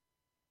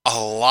a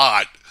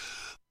lot.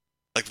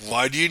 Like,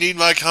 why do you need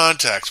my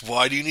contacts?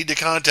 Why do you need to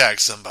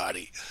contact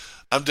somebody?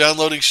 I'm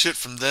downloading shit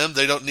from them.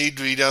 They don't need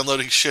to be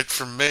downloading shit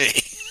from me.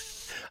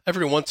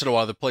 Every once in a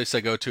while, the place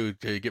I go to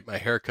get my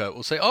haircut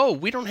will say, oh,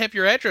 we don't have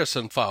your address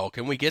on file.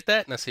 Can we get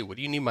that? And I say, what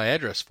do you need my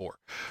address for?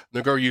 And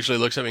the girl usually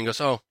looks at me and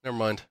goes, oh, never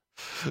mind.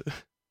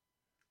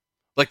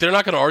 Like, they're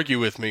not going to argue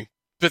with me,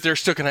 but they're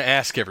still going to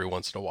ask every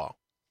once in a while.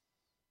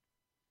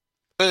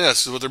 Yeah,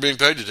 that's what they're being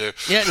paid to do.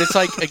 Yeah, and it's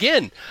like,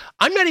 again,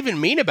 I'm not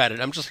even mean about it.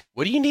 I'm just like,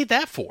 what do you need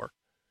that for?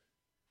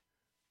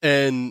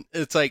 And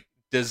it's like,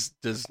 does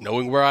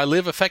knowing where I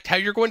live affect how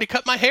you're going to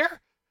cut my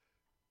hair?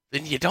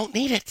 Then you don't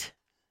need it.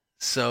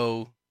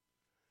 So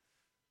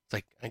It's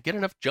like, I get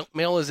enough junk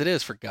mail as it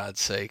is, for God's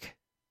sake.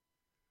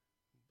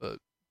 But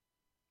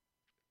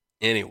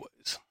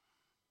anyways,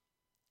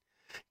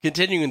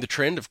 continuing the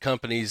trend of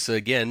companies,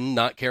 again,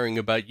 not caring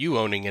about you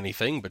owning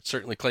anything, but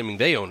certainly claiming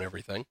they own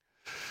everything.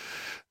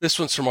 This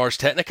one's from Ars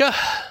Technica.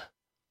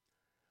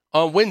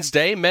 On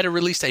Wednesday, Meta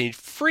released a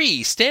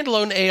free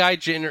standalone AI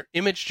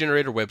image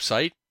generator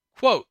website,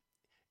 quote,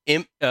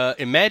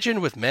 Imagine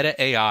with Meta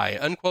AI,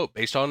 unquote,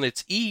 based on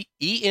its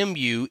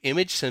EMU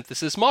image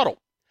synthesis model.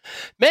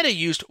 Meta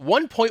used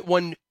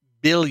 1.1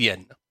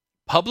 billion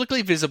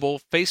publicly visible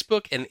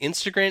Facebook and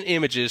Instagram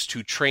images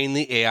to train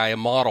the AI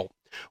model,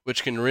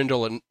 which can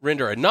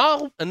render a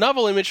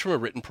novel image from a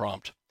written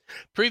prompt.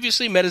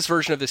 Previously, Meta's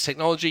version of this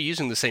technology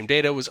using the same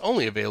data was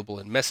only available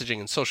in messaging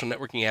and social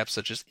networking apps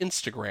such as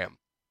Instagram.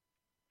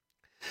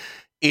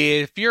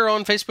 If you're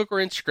on Facebook or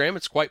Instagram,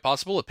 it's quite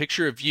possible a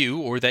picture of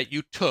you or that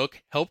you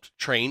took helped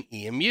train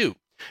EMU.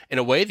 In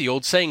a way, the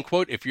old saying,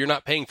 quote, if you're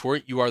not paying for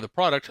it, you are the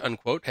product,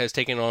 unquote, has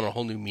taken on a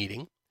whole new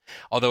meaning.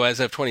 Although as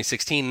of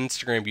 2016,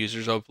 Instagram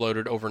users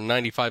uploaded over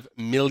 95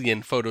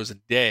 million photos a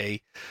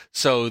day,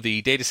 so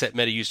the dataset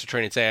Meta used to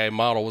train its AI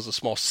model was a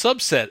small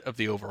subset of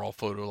the overall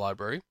photo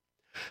library.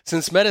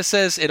 Since Meta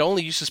says it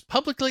only uses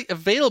publicly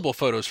available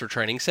photos for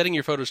training, setting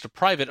your photos to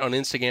private on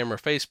Instagram or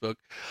Facebook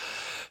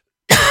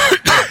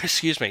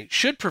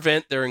should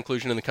prevent their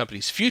inclusion in the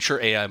company's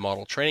future AI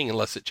model training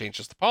unless it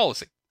changes the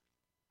policy.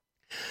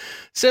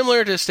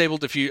 Similar to Stable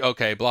Diffusion,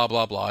 okay, blah,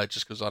 blah, blah. It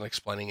just goes on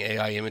explaining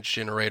AI image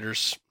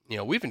generators.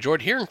 We've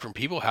enjoyed hearing from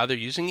people how they're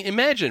using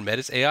Imagine,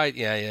 Meta's AI.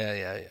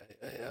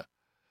 Yeah.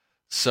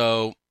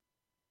 So,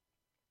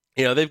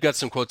 they've got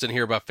some quotes in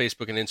here about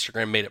Facebook and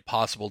Instagram made it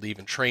possible to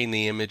even train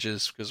the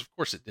images, because of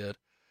course it did.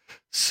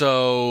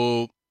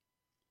 So,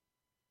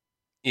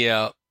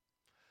 yeah.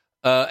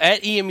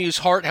 At EMU's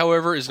heart,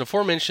 however, is an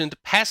aforementioned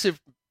passive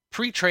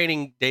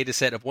pre-training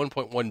dataset of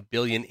 1.1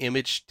 billion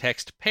image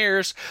text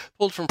pairs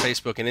pulled from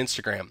Facebook and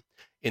Instagram.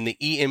 In the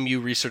EMU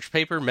research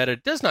paper, Meta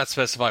does not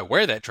specify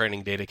where that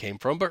training data came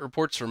from, but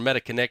reports from Meta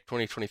Connect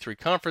 2023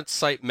 conference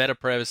cite Meta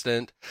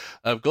President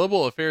of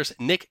Global Affairs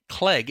Nick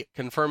Clegg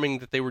confirming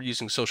that they were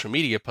using social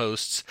media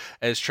posts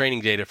as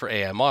training data for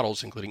AI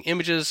models, including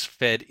images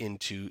fed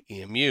into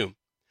EMU.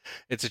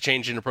 It's a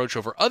change in approach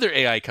over other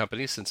AI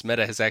companies since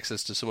Meta has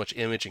access to so much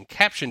image and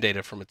caption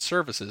data from its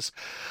services.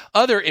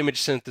 Other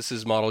image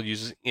synthesis model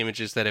uses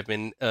images that have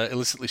been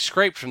illicitly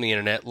scraped from the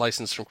internet,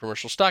 licensed from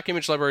commercial stock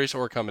image libraries,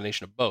 or a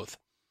combination of both.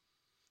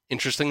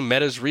 Interesting,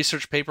 Meta's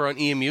research paper on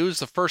EMU is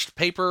the first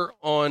paper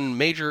on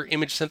major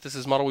image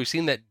synthesis model we've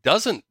seen that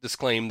doesn't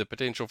disclaim the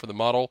potential for the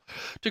model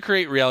to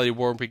create reality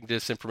warping,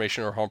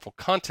 disinformation, or harmful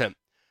content.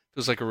 It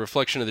feels like a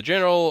reflection of the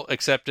general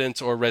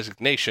acceptance or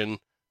resignation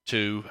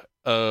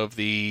of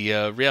the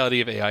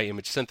reality of AI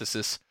image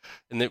synthesis,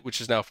 which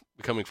is now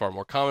becoming far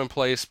more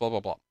commonplace, blah, blah,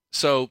 blah.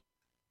 So,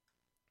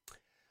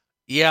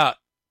 yeah,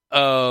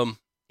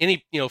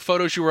 any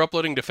photos you were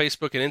uploading to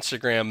Facebook and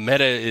Instagram,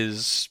 Meta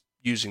is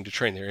using to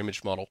train their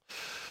image model.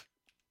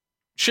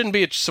 Shouldn't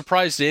be a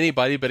surprise to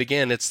anybody, but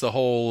again, it's the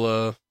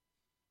whole,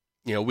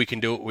 we can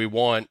do what we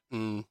want,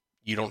 and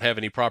you don't have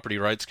any property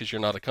rights because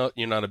you're not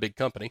a big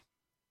company.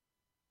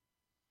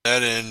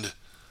 That end,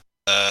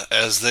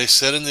 as they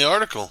said in the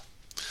article,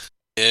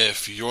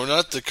 if you're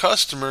not the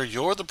customer,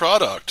 you're the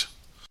product.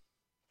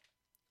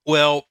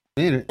 Well,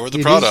 or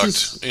the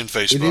product in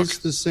Facebook. It is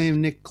the same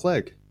Nick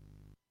Clegg,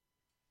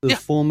 the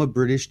former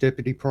British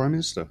Deputy Prime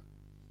Minister.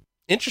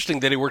 Interesting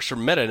that he works for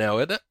Meta now,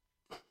 isn't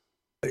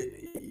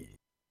it?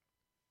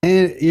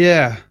 And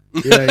yeah,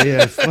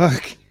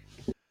 fuck.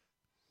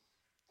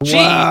 Gee,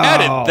 how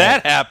did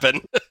that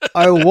happen?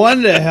 I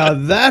wonder how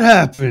that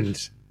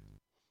happened.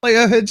 Like,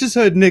 I had just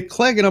heard Nick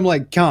Clegg, and I'm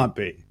like, can't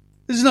be.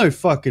 There's no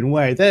fucking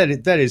way.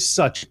 That is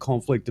such a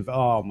conflict of...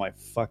 Oh, my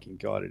fucking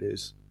God, it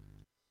is.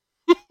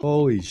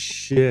 Holy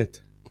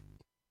shit.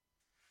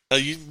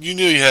 You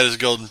knew he had his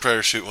golden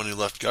parachute when he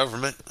left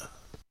government.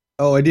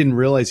 Oh, I didn't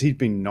realize he'd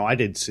been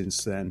knighted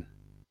since then.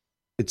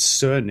 It's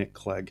Sir Nick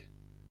Clegg.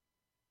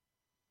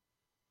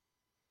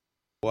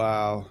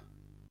 Wow.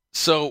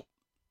 So,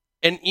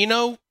 and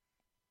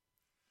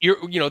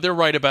they're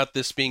right about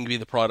this being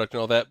the product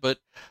and all that, but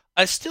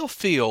I still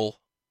feel,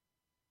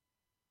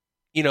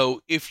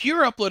 if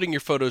you're uploading your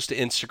photos to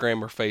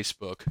Instagram or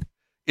Facebook,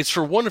 it's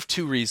for one of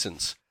two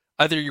reasons.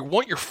 Either you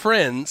want your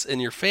friends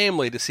and your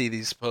family to see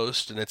these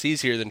posts, and it's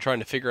easier than trying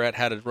to figure out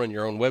how to run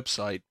your own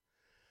website,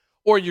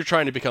 or you're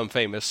trying to become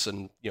famous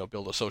and,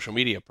 build a social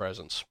media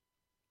presence.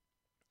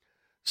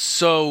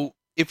 So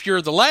if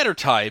you're the latter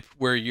type,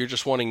 where you're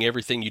just wanting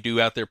everything you do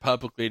out there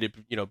publicly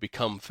to,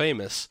 become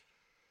famous,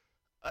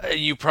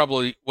 you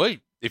probably,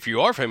 if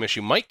you are famous,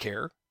 you might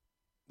care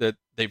that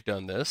they've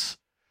done this.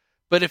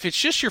 But if it's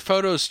just your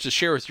photos to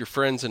share with your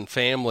friends and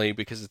family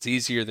because it's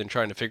easier than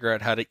trying to figure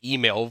out how to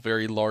email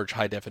very large,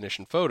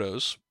 high-definition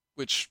photos,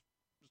 which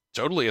is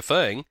totally a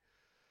thing,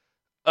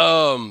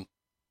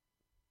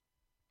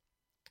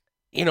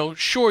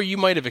 sure, you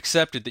might have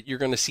accepted that you're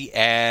going to see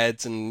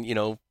ads and,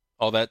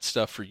 all that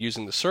stuff for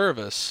using the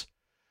service.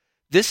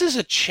 This is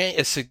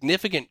a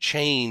significant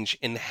change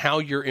in how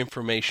your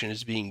information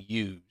is being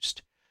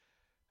used.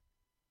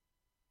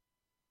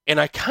 And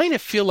I kind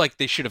of feel like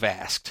they should have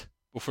asked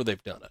before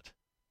they've done it.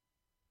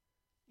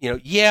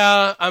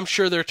 Yeah, I'm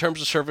sure their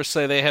terms of service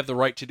say they have the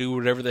right to do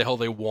whatever the hell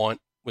they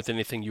want with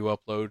anything you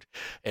upload.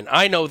 And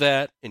I know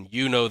that, and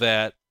you know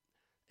that,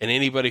 and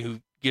anybody who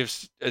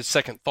gives a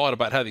second thought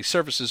about how these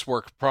services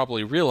work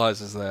probably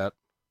realizes that.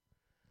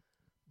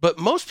 But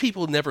most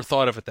people never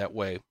thought of it that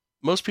way.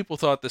 Most people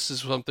thought this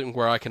is something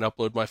where I can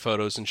upload my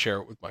photos and share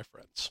it with my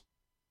friends.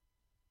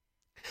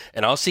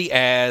 And I'll see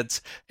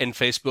ads, and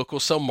Facebook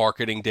will sell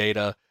marketing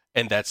data,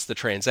 and that's the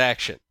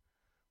transaction.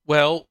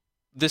 Well,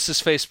 this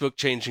is Facebook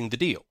changing the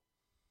deal.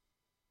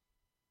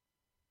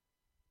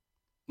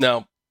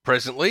 Now,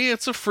 presently,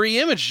 it's a free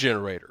image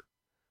generator.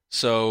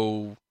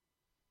 So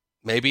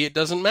maybe it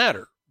doesn't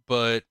matter.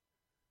 But,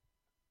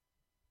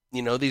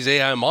 these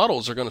AI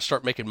models are going to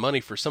start making money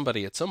for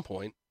somebody at some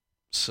point.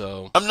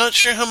 So I'm not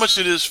sure how much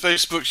it is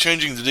Facebook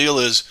changing the deal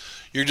is.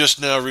 You're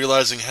just now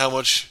realizing how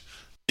much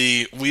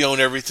the "we own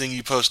everything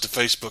you post to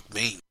Facebook"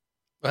 mean.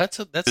 That's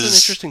an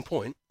interesting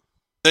point.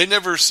 They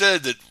never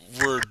said that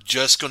we're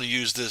just going to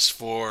use this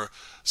for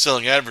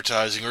selling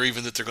advertising, or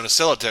even that they're going to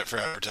sell it for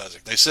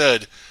advertising. They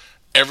said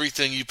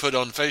everything you put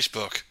on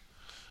Facebook,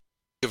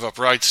 give up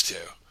rights to.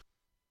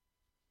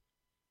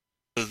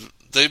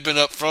 They've been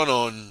upfront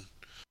on,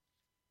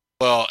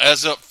 well,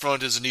 as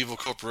upfront as an evil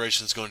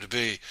corporation is going to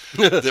be,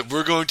 that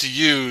we're going to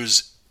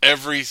use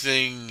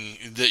everything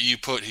that you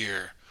put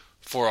here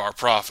for our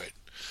profit.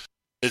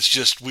 It's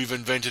just we've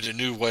invented a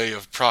new way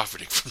of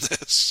profiting from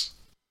this.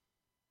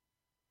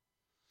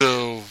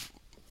 So,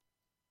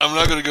 I'm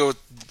not going to go with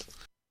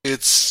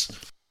it's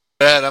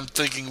bad. I'm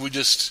thinking when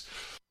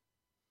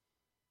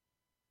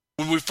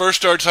we first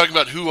started talking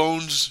about who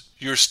owns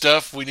your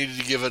stuff, we needed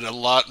to give it a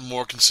lot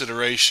more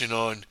consideration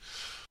on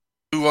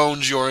who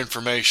owns your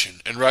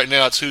information. And right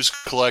now it's who's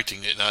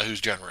collecting it, not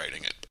who's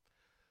generating it.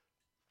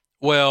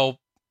 Well,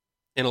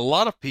 and a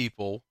lot of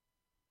people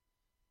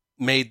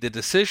made the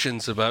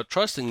decisions about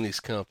trusting these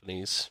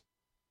companies.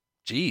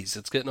 Geez,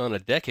 it's getting on a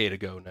decade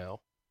ago now.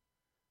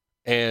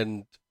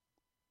 And,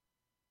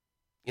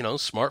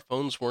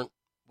 smartphones weren't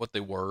what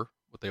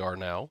they are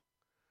now.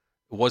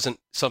 It wasn't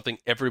something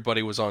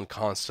everybody was on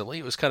constantly.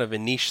 It was kind of a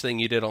niche thing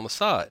you did on the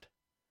side.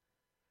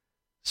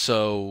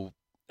 So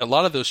a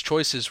lot of those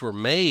choices were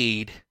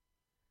made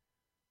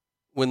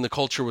when the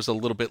culture was a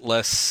little bit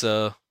less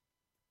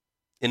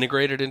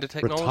integrated into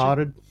technology.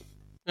 Retarded.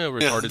 Yeah,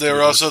 retarded. They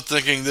were also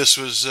thinking this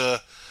is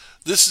a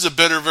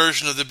better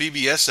version of the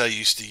BBS I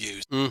used to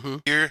use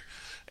here,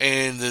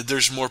 and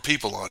there's more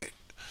people on it.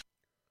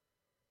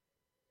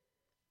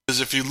 Because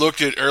if you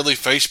looked at early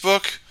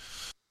Facebook,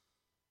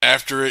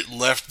 after it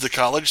left the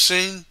college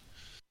scene,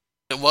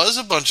 it was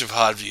a bunch of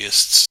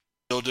hobbyists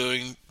still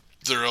doing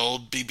their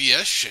old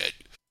BBS shit.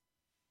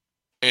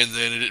 And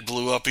then it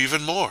blew up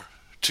even more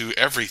to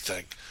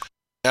everything.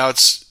 Now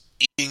it's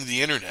eating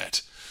the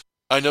internet.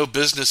 I know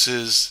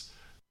businesses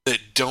that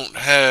don't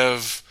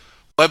have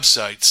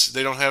websites.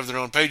 They don't have their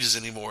own pages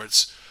anymore.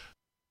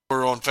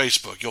 We're on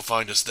Facebook. You'll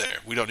find us there.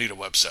 We don't need a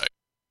website.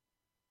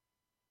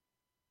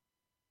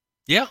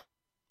 Yeah.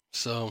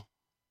 So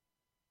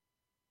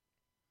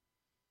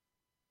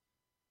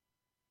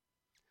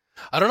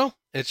I don't know.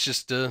 It's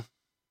just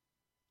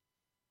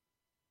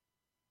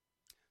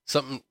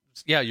something.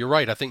 Yeah, you're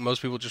right. I think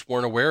most people just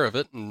weren't aware of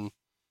it, and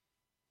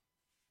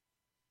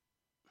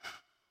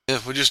yeah,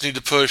 we just need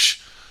to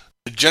push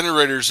the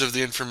generators of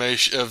the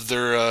information of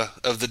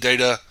the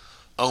data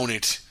own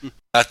it,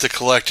 not the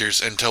collectors,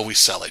 until we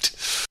sell it.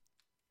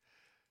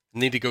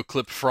 Need to go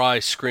clip Fry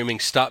screaming,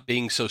 "Stop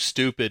being so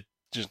stupid."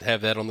 Just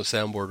have that on the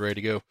soundboard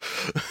ready to go.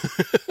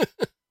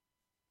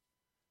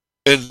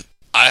 And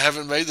I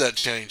haven't made that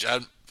change.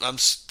 I'm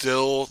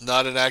still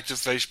not an active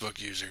Facebook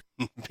user.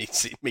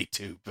 Me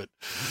too, but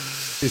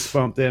Fist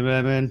bump there,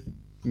 man.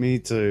 Me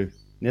too.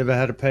 Never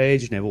had a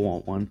page, never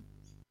want one.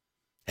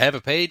 Have a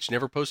page,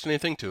 never post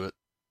anything to it.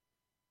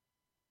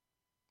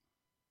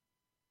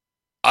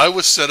 I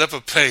was set up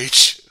a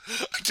page.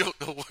 I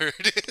don't know where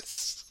it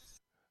is.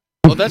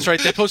 Oh, that's right.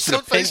 They posted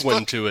a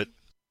penguin Facebook. To it.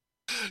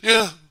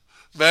 Yeah.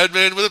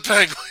 Maddman with a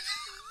penguin.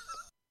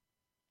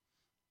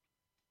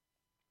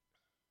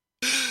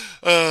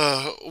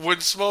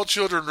 When small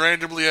children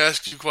randomly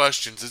ask you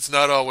questions, it's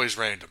not always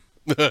random.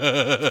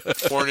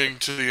 Warning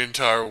to the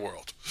entire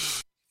world.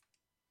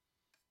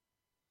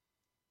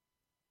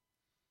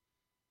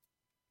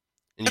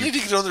 I need to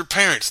get on their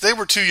parents. They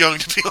were too young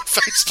to be on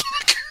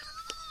Facebook.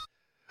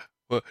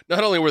 Well,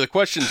 not only were the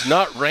questions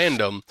not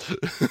random,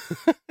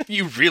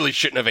 you really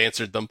shouldn't have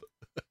answered them.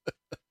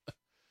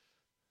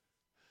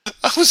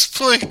 I was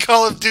playing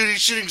Call of Duty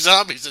shooting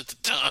zombies at the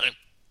time.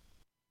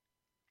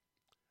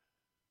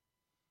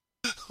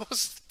 I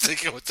was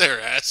thinking what they were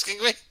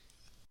asking me.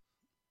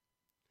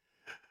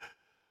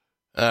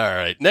 All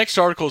right. Next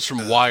article is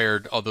from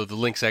Wired, although the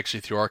link's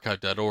actually through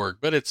archive.org,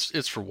 but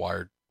it's for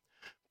Wired.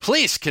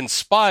 Police can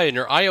spy on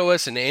your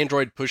iOS and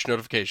Android push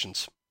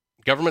notifications.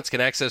 Governments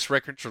can access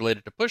records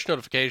related to push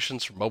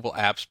notifications from mobile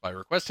apps by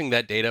requesting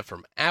that data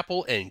from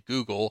Apple and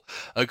Google,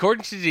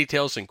 according to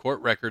details in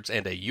court records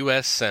and a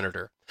U.S.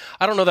 senator.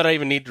 I don't know that I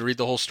even need to read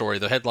the whole story.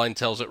 The headline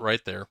tells it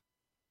right there.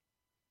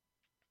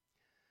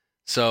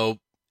 So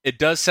it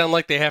does sound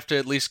like they have to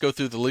at least go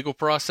through the legal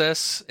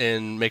process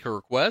and make a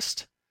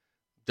request.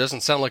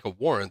 Doesn't sound like a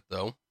warrant,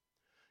 though.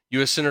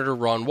 U.S. Senator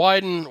Ron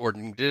Wyden,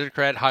 ordinary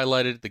Democrat,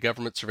 highlighted the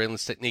government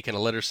surveillance technique in a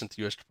letter sent to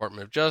the U.S.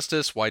 Department of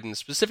Justice. Wyden is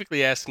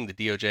specifically asking the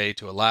DOJ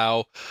to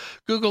allow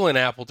Google and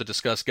Apple to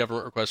discuss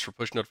government requests for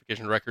push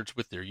notification records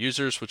with their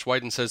users, which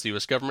Wyden says the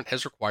U.S. government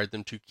has required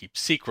them to keep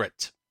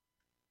secret.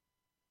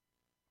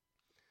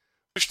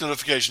 Push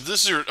notifications.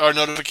 This is our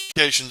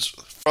notifications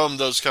from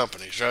those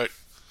companies, right?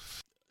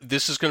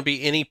 This is going to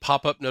be any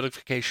pop-up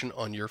notification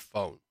on your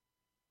phone.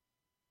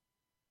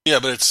 Yeah,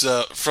 but it's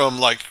from,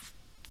 like,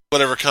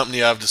 whatever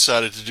company I've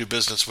decided to do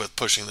business with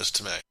pushing this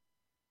to me.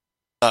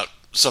 Not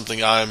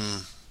something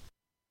I'm...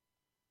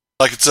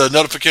 Like, it's a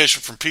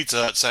notification from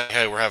Pizza Hut saying,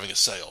 hey, we're having a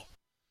sale.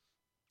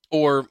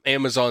 Or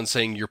Amazon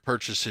saying your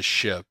purchase is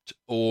shipped.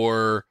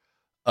 Or,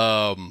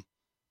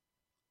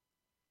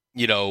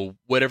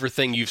 whatever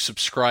thing you've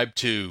subscribed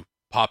to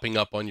popping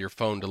up on your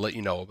phone to let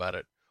you know about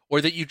it. Or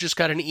that you just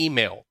got an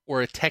email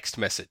or a text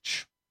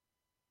message.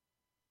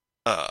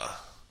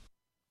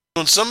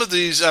 On some of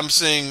these, I'm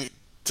seeing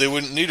they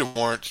wouldn't need a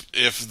warrant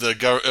if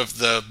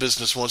the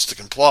business wants to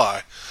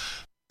comply,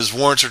 because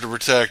warrants are to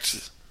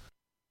protect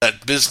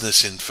that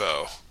business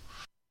info.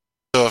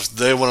 So if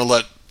they want to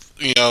let,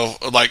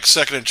 like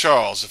Second and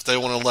Charles, if they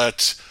want to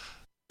let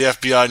the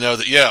FBI know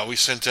that, yeah, we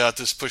sent out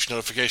this push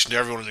notification to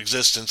everyone in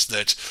existence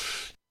that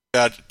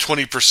got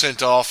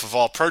 20% off of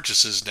all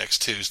purchases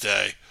next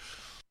Tuesday,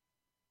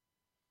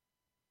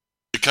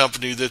 the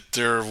company that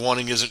they're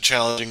wanting isn't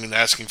challenging and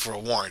asking for a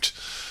warrant.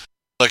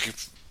 Like,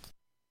 if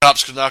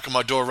cops could knock on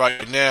my door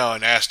right now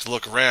and ask to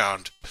look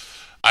around,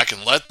 I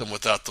can let them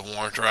without the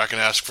warrant, or I can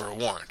ask for a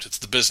warrant. It's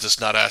the business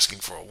not asking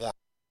for a warrant.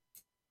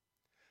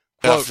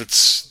 Now, if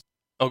it's...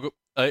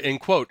 in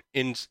quote,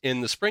 in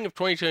the spring of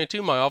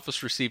 2022, my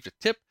office received a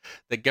tip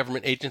that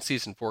government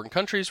agencies in foreign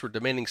countries were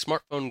demanding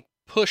smartphone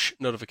push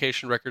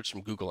notification records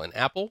from Google and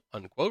Apple,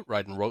 unquote,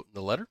 Ryden wrote in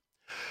the letter,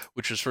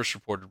 which was first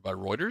reported by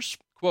Reuters.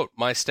 Quote,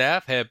 my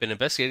staff have been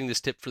investigating this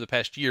tip for the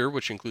past year,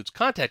 which includes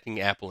contacting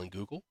Apple and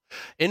Google.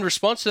 In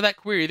response to that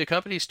query, the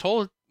companies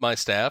told my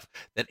staff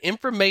that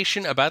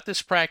information about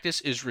this practice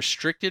is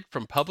restricted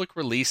from public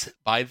release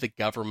by the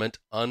government,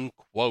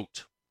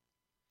 unquote.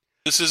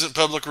 This isn't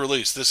public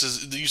release.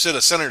 You said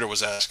a senator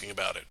was asking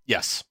about it.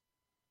 Yes.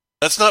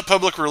 That's not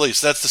public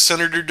release. That's the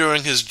senator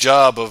doing his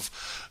job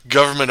of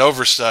government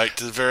oversight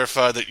to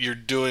verify that you're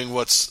doing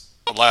what's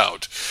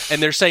allowed.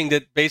 And they're saying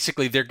that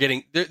basically they're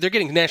getting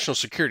national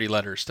security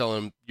letters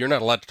telling them you're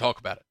not allowed to talk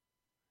about it.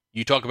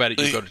 You talk about it,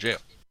 you go to jail.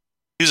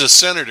 He's a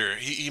senator.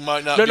 He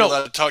might not be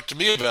allowed to talk to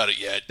me about it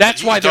yet.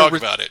 That's why talk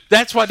about it.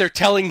 That's why they're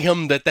telling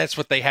him that that's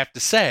what they have to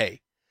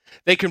say.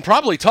 They can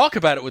probably talk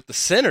about it with the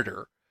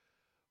senator,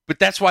 but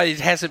that's why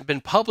it hasn't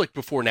been public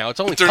before now. It's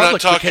only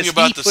public because he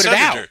put it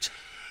out.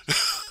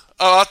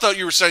 Oh, I thought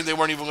you were saying they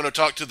weren't even going to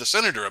talk to the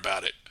senator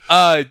about it.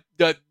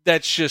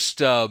 That's just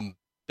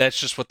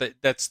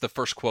that's the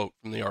first quote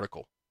from the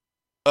article.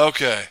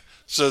 Okay,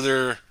 so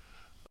they're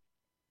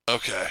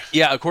okay.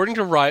 Yeah, according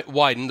to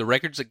Wyden, the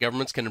records that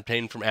governments can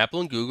obtain from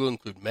Apple and Google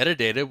include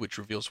metadata, which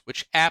reveals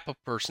which app a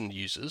person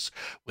uses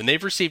when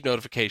they've received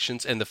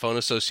notifications and the phone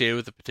associated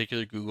with a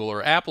particular Google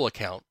or Apple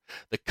account.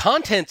 The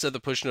contents of the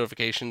push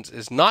notifications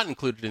is not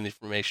included in the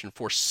information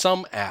for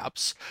some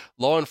apps.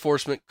 Law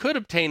enforcement could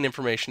obtain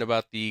information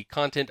about the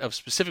content of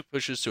specific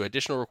pushes to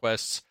additional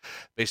requests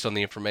based on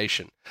the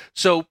information.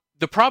 So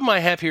the problem I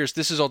have here is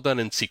this is all done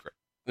in secret.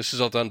 This is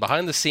all done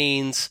behind the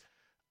scenes,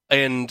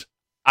 and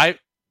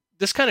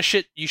this kind of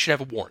shit, you should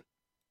have a warrant.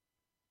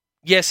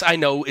 Yes, I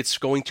know it's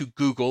going to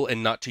Google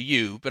and not to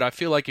you, but I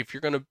feel like if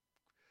you're going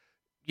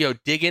to,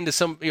 dig into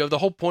some, the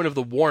whole point of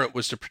the warrant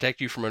was to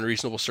protect you from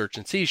unreasonable search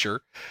and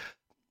seizure.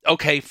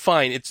 Okay,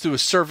 fine. It's through a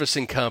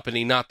servicing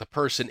company, not the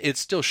person. It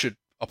still should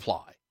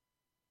apply.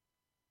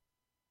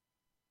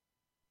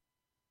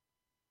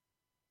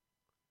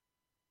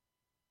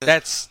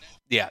 That's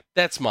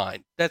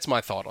mine. That's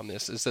my thought on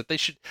this, is that they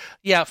should,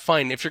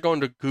 fine, if you're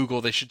going to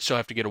Google, they should still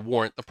have to get a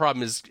warrant. The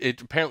problem is,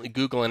 apparently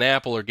Google and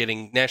Apple are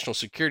getting national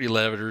security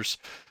letters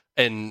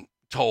and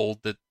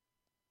told that,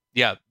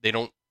 they're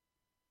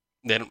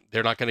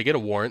not going to get a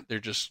warrant. They're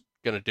just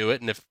going to do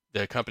it, and if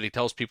the company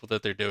tells people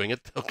that they're doing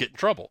it, they'll get in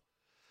trouble.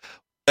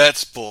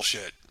 That's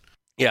bullshit.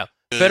 Yeah.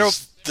 They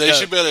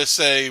should be able to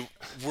say,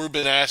 we've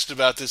been asked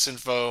about this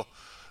info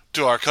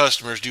to our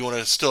customers. Do you want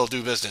to still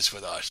do business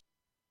with us?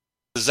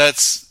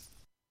 Because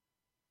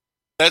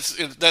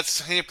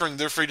that's hampering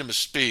their freedom of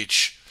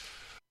speech.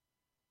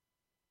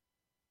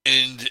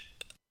 And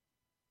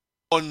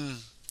on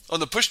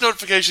the push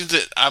notifications,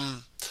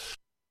 I'm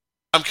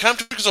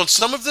kind of, because on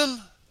some of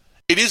them,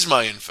 it is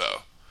my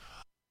info.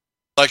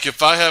 Like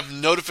if I have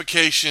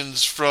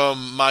notifications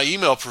from my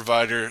email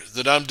provider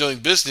that I'm doing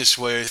business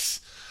with,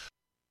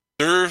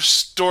 they're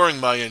storing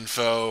my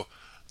info.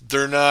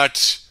 they're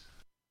not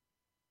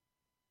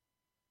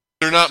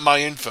my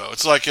info.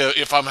 It's like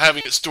if I'm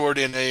having it stored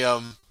in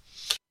a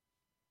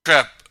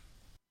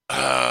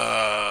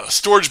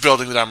storage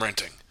building that I'm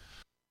renting.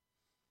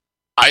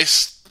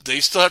 They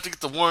still have to get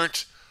the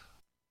warrant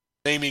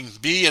naming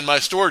me in my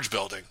storage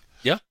building.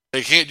 Yeah.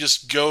 They can't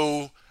just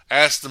go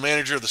ask the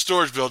manager of the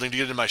storage building to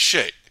get in my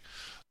shit.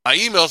 My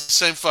email's the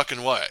same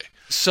fucking way.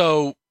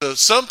 So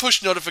some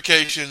push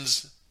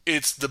notifications,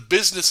 it's the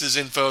business's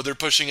info they're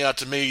pushing out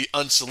to me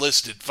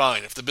unsolicited.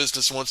 Fine. If the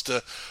business wants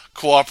to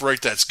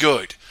cooperate, that's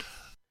good.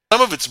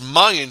 Some of it's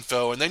my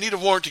info, and they need a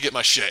warrant to get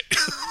my shit.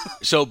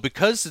 So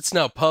because it's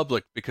now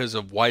public because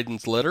of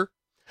Wyden's letter,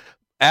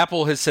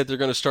 Apple has said they're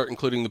going to start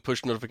including the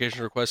push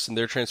notification requests in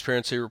their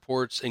transparency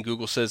reports, and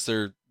Google says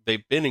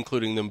they've been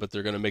including them, but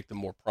they're going to make them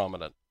more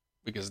prominent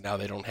because now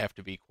they don't have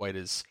to be quite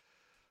as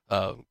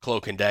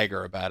cloak and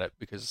dagger about it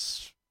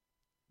because,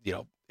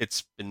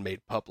 it's been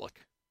made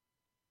public.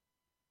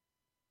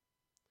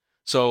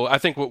 So I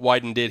think what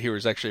Wyden did here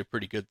is actually a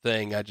pretty good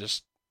thing.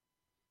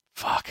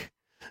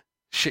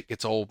 Shit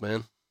gets old,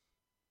 man.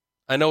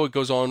 I know it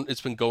goes on. It's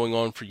been going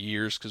on for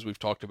years because we've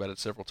talked about it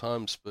several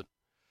times, but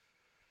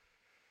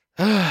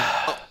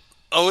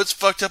it's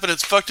fucked up, and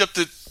it's fucked up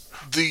that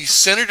the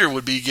senator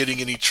would be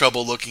getting any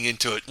trouble looking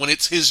into it when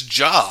it's his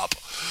job.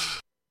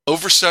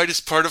 Oversight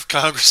is part of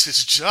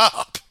Congress's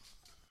job.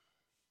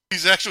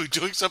 He's actually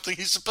doing something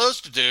he's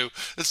supposed to do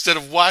instead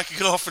of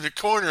whacking off in a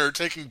corner or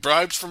taking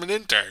bribes from an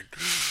intern.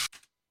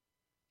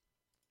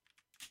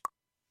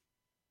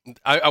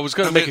 I was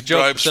going to make a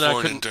joke, but then I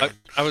couldn't. Intern.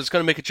 I was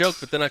going to make a joke,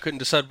 but then I couldn't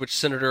decide which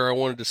senator I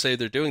wanted to say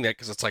they're doing that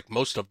because it's like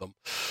most of them.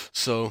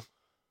 So,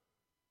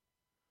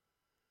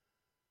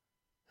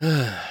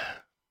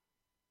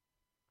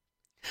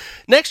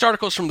 next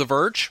article is from The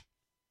Verge.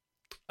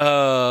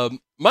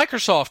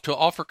 Microsoft to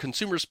offer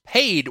consumers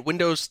paid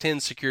Windows 10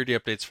 security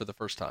updates for the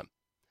first time.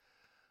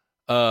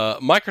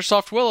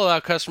 Microsoft will allow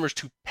customers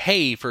to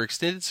pay for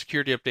extended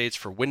security updates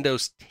for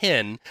Windows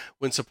 10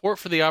 when support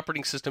for the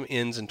operating system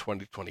ends in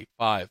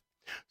 2025.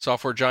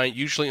 Software giant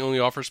usually only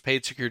offers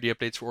paid security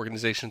updates for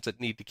organizations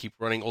that need to keep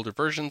running older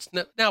versions.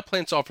 Now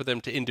plans to offer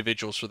them to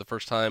individuals for the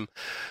first time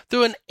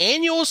through an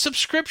annual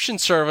subscription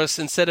service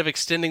instead of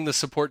extending the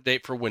support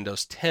date for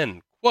Windows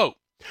 10. Quote,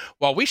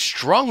 while we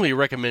strongly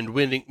recommend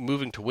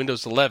moving to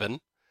Windows 11,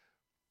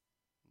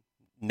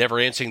 never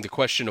answering the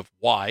question of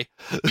why,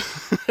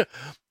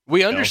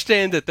 we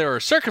understand that there are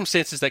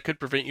circumstances that could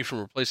prevent you from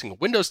replacing a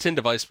Windows 10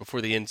 device before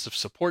the end of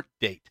support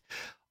date,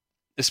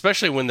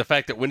 especially when the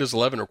fact that Windows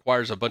 11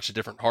 requires a bunch of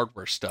different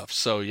hardware stuff.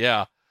 So,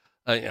 yeah,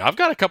 I've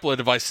got a couple of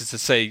devices that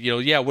say,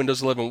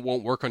 Windows 11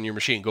 won't work on your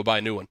machine. Go buy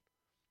a new one.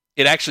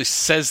 It actually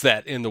says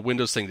that in the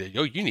Windows thing that,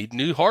 you need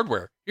new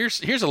hardware.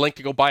 Here's a link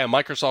to go buy a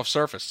Microsoft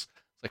Surface.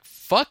 It's like,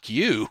 fuck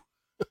you.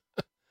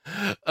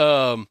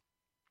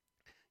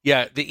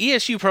 Yeah, the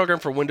ESU program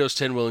for Windows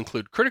 10 will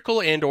include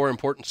critical and or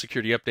important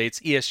security updates.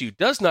 ESU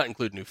does not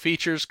include new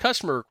features,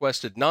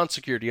 customer-requested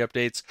non-security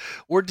updates,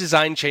 or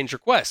design change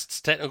requests.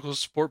 Technical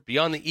support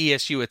beyond the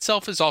ESU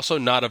itself is also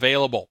not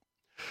available.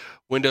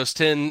 Windows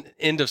 10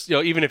 end of,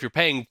 even if you're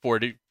paying for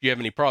it, if you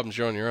have any problems,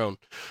 you're on your own.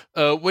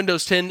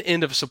 Windows 10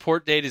 end of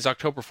support date is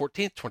October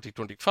 14th,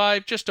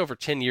 2025, just over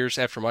 10 years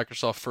after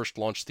Microsoft first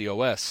launched the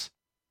OS.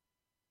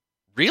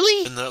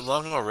 Really? Been that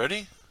long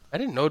already? I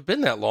didn't know it'd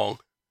been that long.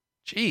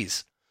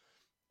 Jeez.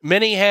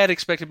 Many had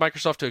expected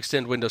Microsoft to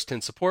extend Windows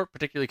 10 support,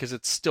 particularly because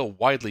it's still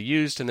widely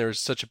used and there is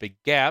such a big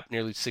gap,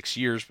 nearly 6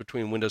 years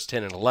between Windows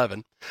 10 and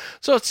 11.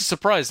 So it's a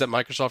surprise that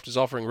Microsoft is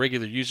offering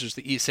regular users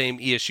the same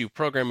ESU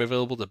program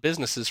available to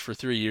businesses for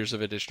 3 years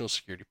of additional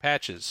security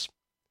patches.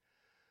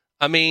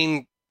 I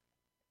mean,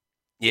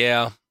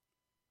 yeah.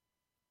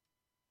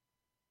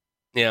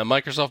 Yeah,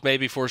 Microsoft may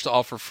be forced to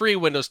offer free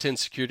Windows 10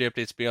 security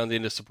updates beyond the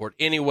end of support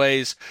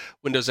anyways.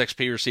 Windows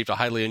XP received a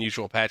highly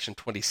unusual patch in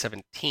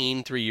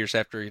 2017, 3 years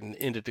after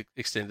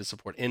extended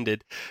support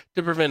ended,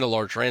 to prevent a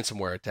large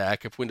ransomware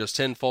attack. If Windows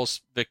 10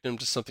 falls victim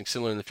to something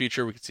similar in the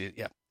future, we could see it.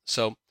 Yeah.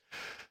 So,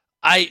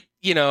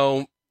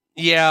 Microsoft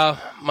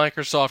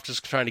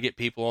is trying to get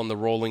people on the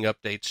rolling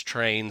updates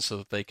train so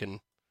that they can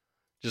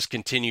just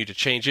continue to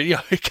change it.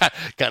 It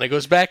kind of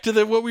goes back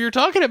to what we were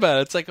talking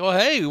about. It's like, oh,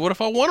 hey, what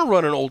if I want to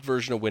run an old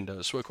version of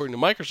Windows? So according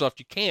to Microsoft,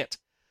 you can't.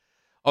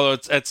 Although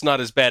it's not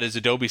as bad as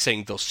Adobe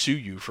saying they'll sue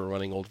you for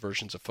running old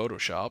versions of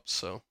Photoshop.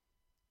 So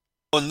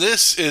on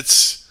this,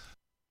 it's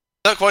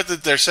not quite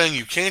that they're saying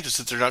you can't; it's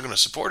that they're not going to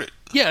support it.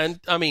 Yeah, and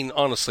I mean,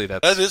 honestly,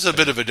 that is a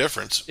bit of a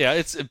difference. Yeah,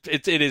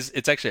 it is.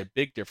 It's actually a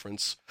big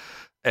difference,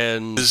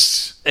 and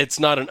it's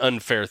not an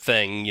unfair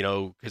thing,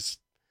 because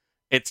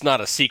it's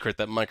not a secret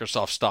that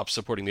Microsoft stopped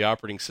supporting the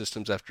operating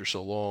systems after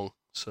so long.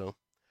 So,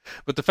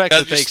 but the fact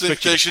that they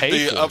expect you to should pay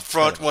be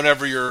upfront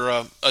whenever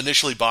you're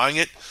initially buying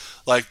it.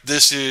 Like,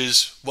 this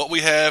is what we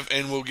have,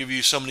 and we'll give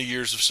you so many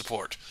years of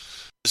support.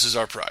 This is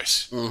our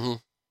price. Mm-hmm.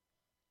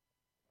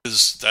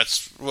 Because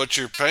that's what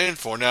you're paying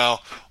for. Now,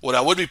 what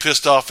I would be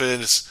pissed off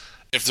is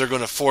if they're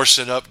going to force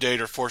an update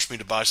or force me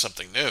to buy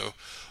something new.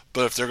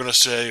 But if they're going to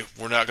say,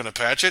 we're not going to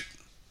patch it,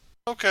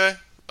 okay,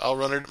 I'll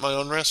run it at my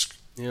own risk.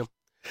 Yeah.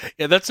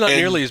 Yeah, that's not And-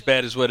 nearly as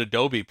bad as what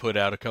Adobe put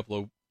out a couple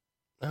of.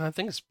 I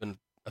think it's been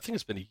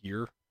a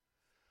year.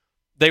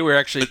 They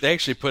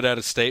actually put out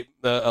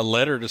a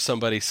letter to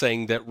somebody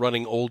saying that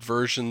running old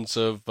versions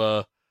of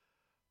the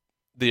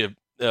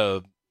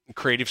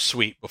Creative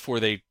Suite before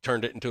they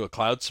turned it into a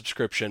cloud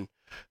subscription,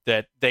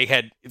 that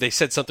they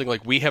said something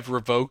like, we have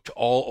revoked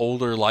all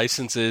older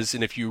licenses,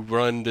 and if you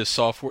run this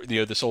software,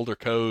 this older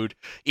code,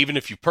 even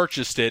if you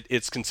purchased it,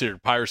 it's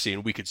considered piracy,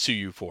 and we could sue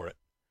you for it.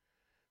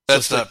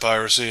 That's not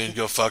piracy, and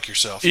go fuck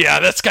yourself. Yeah,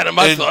 that's kind of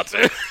my thoughts.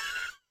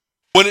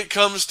 When it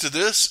comes to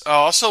this, I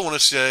also want to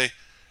say,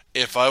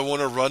 if I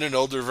want to run an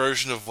older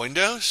version of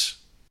Windows,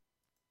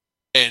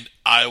 and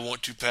I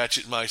want to patch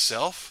it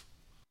myself,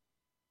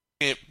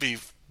 you can't be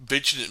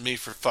bitching at me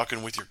for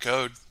fucking with your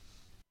code.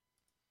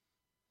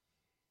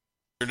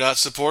 You're not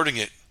supporting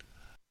it.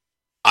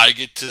 I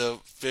get to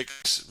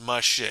fix my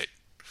shit.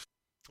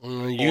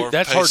 Or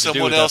that's pay hard to do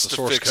someone without else the to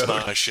source fix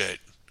code. my shit.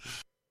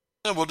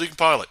 Yeah, we'll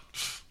decompile it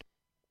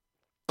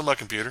on my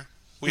computer.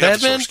 We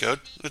have the source code.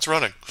 It's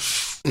running.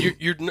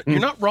 You're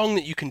not wrong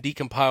that you can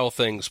decompile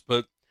things,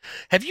 but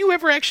have you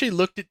ever actually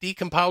looked at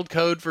decompiled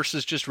code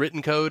versus just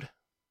written code?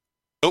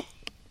 Nope.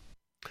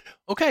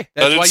 Okay,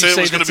 I didn't why say you it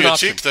say was going it's to be an a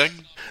option. cheap thing.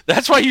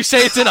 That's why you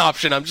say it's an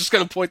option. I'm just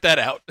going to point that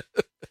out.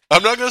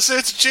 I'm not going to say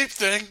it's a cheap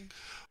thing,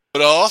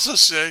 but I'll also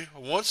say,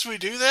 once we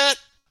do that,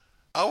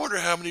 I wonder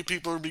how many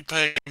people will be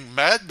paying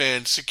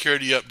Maddman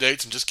security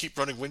updates and just keep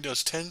running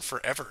Windows 10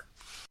 forever.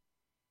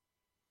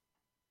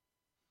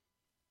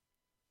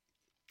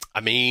 I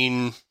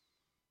mean,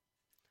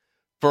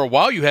 for a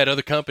while you had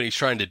other companies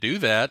trying to do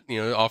that,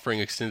 offering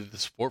extended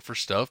support for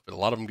stuff, but a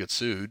lot of them get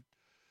sued.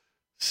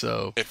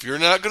 So if you're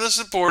not going to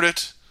support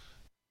it,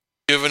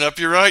 giving up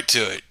your right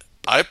to it.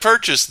 I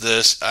purchased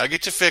this, I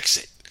get to fix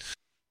it.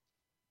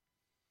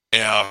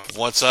 Now,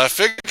 once I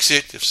fix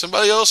it, if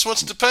somebody else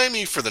wants to pay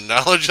me for the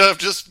knowledge I've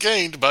just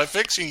gained by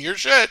fixing your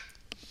shit,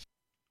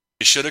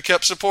 you should have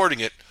kept supporting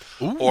it.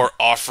 Ooh. Or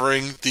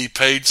offering the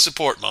paid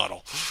support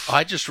model.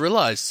 I just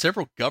realized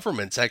several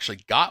governments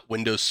actually got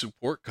Windows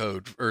support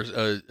code or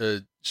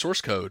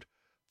source code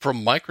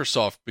from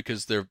Microsoft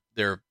because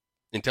their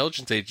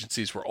intelligence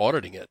agencies were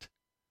auditing it,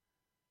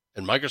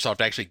 and Microsoft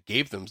actually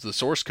gave them the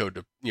source code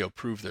to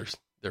prove their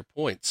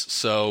points.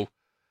 So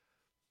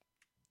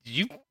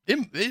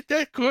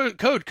that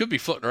code could be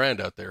floating around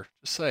out there.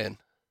 Just saying.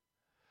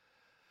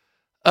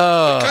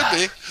 It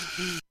could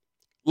be.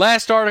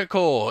 Last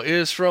article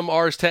is from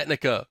Ars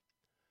Technica.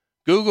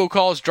 Google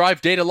calls drive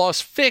data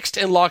loss fixed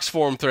and locks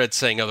forum threads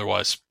saying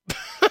otherwise.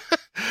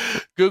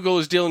 Google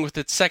is dealing with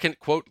its second,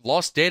 quote,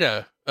 lost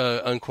data,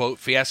 unquote,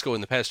 fiasco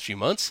in the past few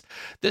months.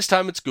 This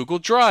time it's Google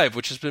Drive,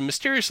 which has been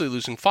mysteriously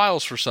losing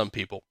files for some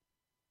people.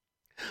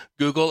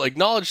 Google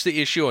acknowledged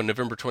the issue on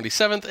November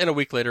 27th, and a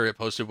week later it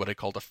posted what it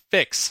called a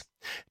fix.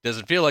 It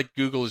doesn't feel like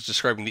Google is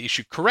describing the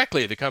issue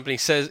correctly. The company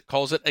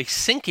calls it a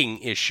syncing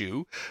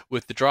issue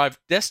with the Drive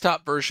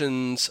desktop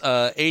versions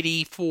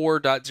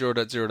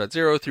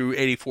 84.0.0.0 through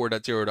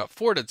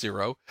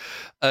 84.0.4.0.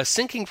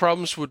 Syncing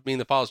problems would mean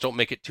the files don't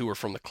make it to or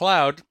from the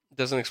cloud. It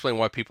doesn't explain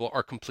why people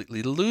are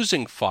completely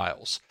losing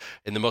files.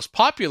 In the most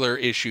popular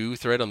issue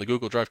thread on the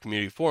Google Drive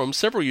community forum,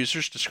 several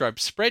users described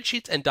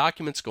spreadsheets and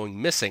documents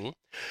going missing,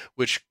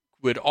 which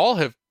would all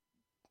have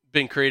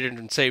been created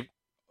and saved,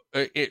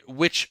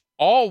 which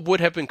all would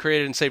have been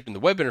created and saved in the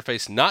web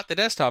interface, not the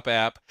desktop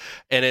app,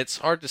 and it's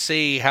hard to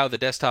see how the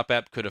desktop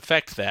app could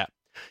affect that.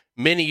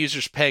 Many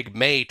users peg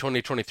May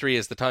 2023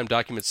 as the time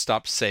documents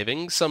stopped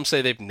saving. Some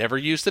say they've never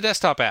used the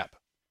desktop app.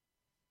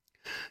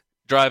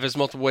 Drive has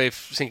multiple way of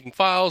syncing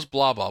files,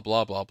 blah, blah,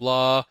 blah, blah,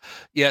 blah.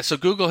 Yeah, so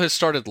Google has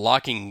started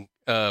locking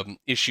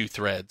issue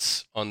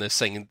threads on this,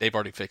 saying they've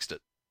already fixed it,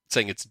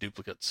 saying it's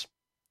duplicates.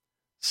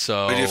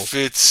 So, But if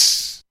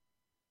it's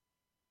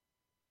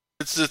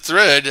the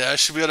thread, I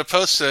should be able to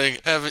post saying,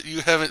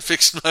 you haven't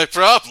fixed my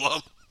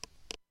problem.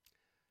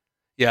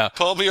 yeah,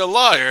 Call me a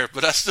liar,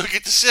 but I still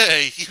get to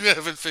say, you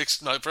haven't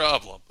fixed my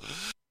problem.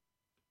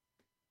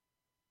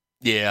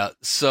 yeah.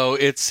 So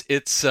it's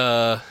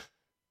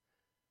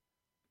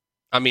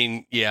I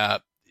mean, yeah,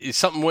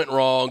 something went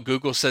wrong.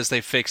 Google says they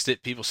fixed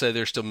it. People say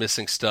they're still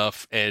missing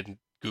stuff, and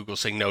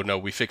Google's saying, no,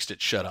 we fixed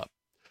it. Shut up.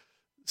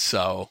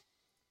 So,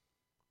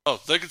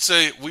 They could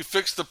say, we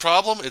fixed the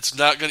problem. It's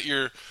not going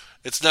to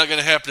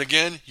happen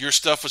again. Your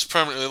stuff was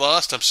permanently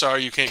lost. I'm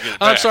sorry you can't get it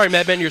back. I'm sorry,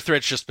 Maddman, your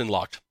thread's just been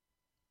locked.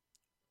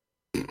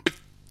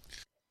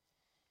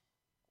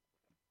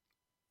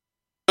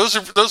 Those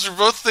are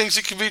both things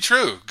that can be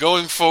true.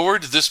 Going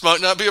forward, this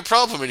might not be a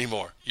problem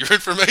anymore. Your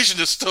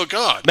information is still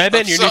gone.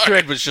 Maddman, your new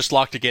thread was just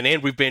locked again,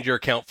 and we've banned your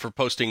account for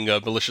posting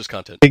malicious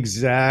content.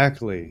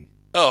 Exactly.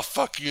 Oh,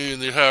 fuck you in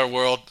the entire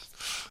world.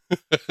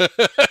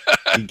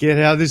 You get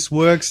how this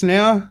works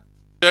now?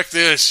 Check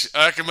this.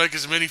 I can make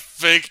as many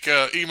fake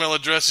email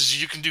addresses as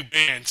you can do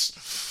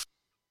bans.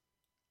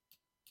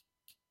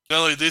 Not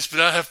only this, but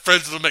I have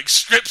friends that'll make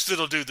scripts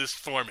that'll do this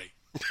for me.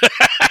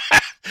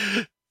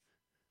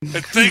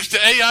 And thanks to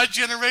AI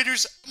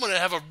generators, I'm going to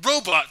have a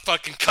robot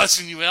fucking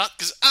cussing you out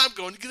because I'm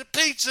going to get a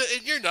pizza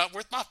and you're not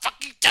worth my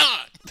fucking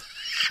time.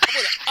 I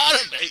want to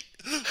automate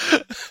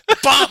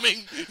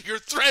bombing your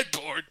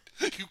threadboard,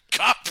 you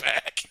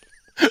cockback.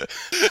 And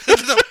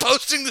then I'm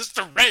posting this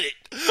to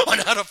Reddit on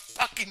how to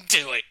fucking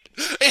do it.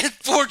 And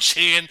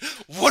 4chan,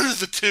 one of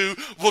the two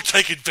will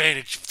take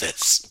advantage of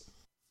this.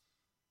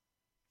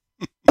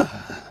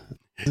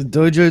 Is it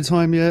dojo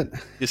time yet?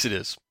 Yes, it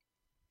is.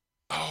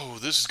 Oh,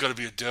 this is going to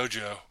be a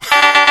dojo.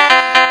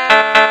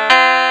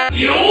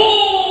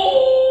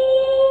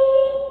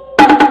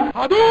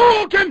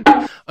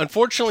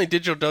 Unfortunately,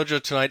 Digital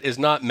Dojo tonight is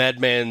not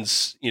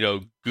Madman's,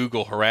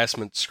 Google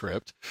harassment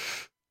script.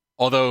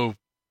 Although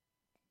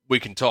we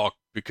can talk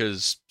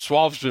because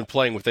Suave's been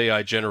playing with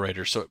AI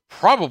generators, so it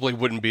probably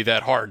wouldn't be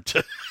that hard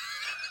to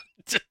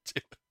do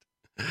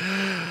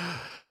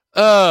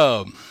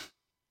it.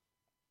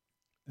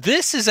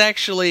 This is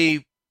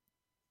actually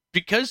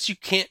because you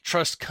can't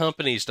trust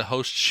companies to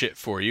host shit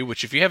for you,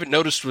 which, if you haven't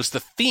noticed, was the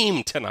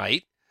theme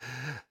tonight.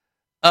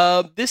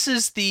 This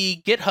is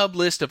the GitHub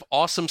list of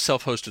awesome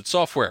self-hosted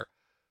software,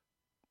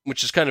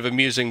 which is kind of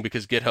amusing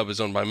because GitHub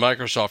is owned by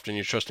Microsoft and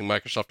you're trusting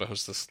Microsoft to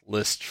host this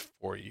list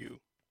for you.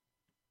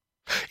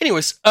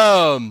 Anyways,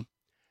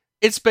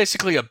 it's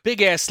basically a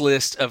big-ass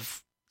list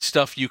of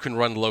stuff you can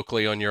run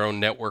locally on your own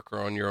network or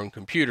on your own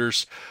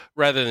computers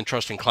rather than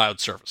trusting cloud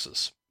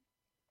services.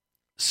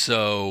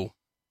 So,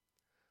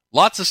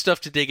 lots of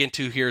stuff to dig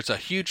into here. It's a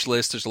huge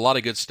list. There's a lot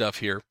of good stuff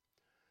here.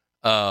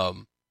 The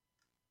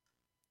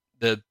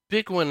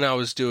big one I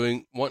was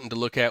wanting to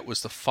look at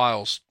was the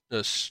file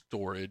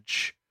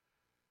storage,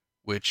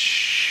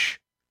 which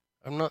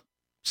I'm not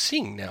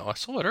seeing now. I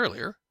saw it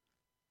earlier.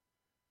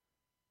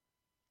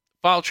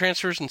 File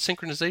transfers and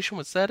synchronization,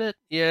 was that it?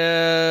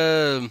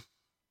 Yeah,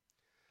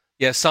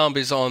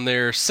 Zombies on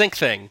there. Sync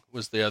Thing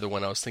was the other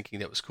one I was thinking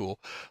that was cool.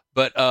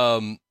 But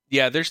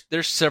yeah,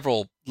 there's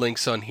several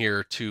links on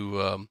here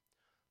to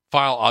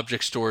file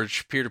object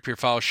storage, peer-to-peer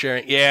file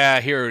sharing.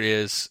 Yeah, here it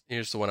is.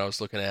 Here's the one I was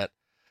looking at.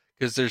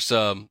 Because there's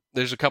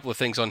a couple of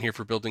things on here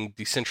for building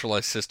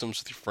decentralized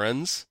systems with your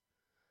friends.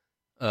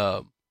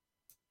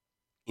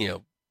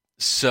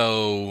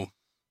 So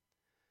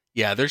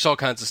yeah, there's all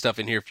kinds of stuff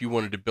in here if you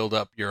wanted to build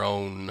up your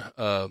own,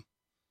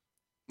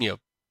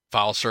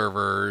 file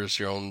servers,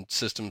 your own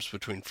systems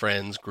between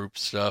friends, group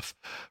stuff,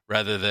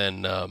 rather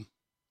than,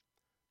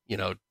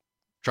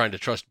 trying to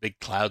trust big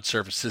cloud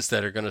services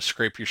that are going to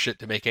scrape your shit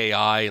to make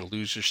AI and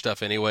lose your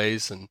stuff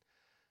anyways, and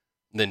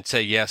then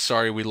say, yeah,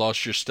 sorry, we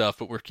lost your stuff,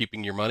 but we're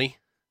keeping your money.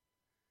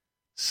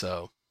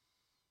 So,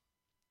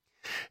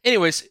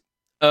 anyways,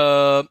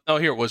 here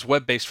it was,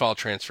 web-based file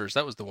transfers.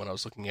 That was the one I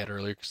was looking at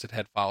earlier because it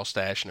had file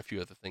stash and a few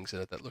other things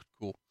in it that looked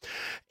cool.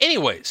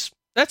 Anyways,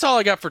 that's all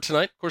I got for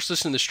tonight. Of course,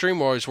 listen to the stream.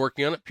 We're always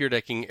working on it. Peer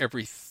Decking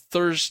every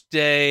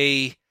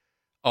Thursday.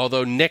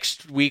 Although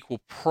next week will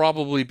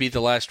probably be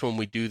the last one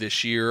we do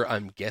this year,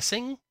 I'm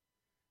guessing,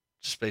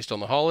 just based on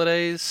the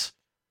holidays.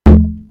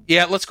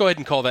 Yeah, let's go ahead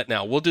and call that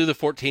now. We'll do the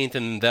 14th,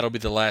 and that'll be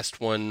the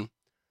last one,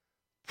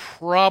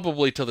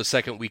 probably till the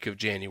second week of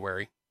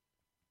January,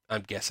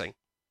 I'm guessing.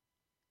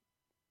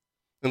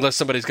 Unless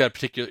somebody's got a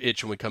particular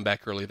itch and we come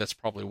back early, that's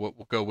probably what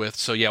we'll go with.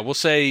 So yeah, we'll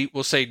say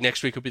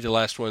next week will be the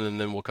last one, and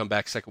then we'll come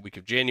back second week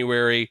of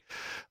January.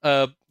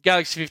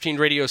 Galaxy 15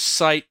 Radio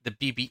site, the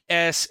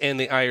BBS, and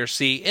the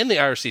IRC. In the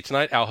IRC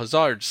tonight, Al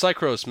Hazard,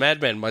 Cycros,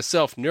 Maddman,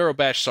 myself,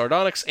 Neurobash,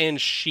 Sardonyx, and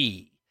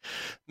She.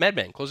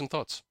 Maddman, closing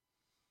thoughts.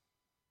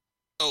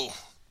 Oh,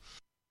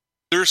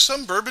 there are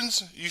some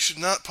bourbons you should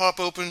not pop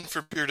open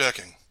for peer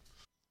decking.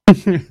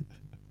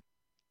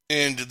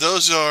 And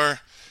those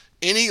are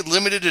any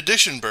limited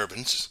edition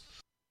bourbons.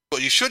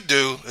 What you should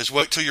do is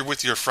wait till you're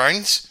with your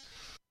friends,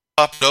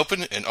 pop it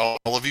open, and all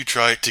of you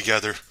try it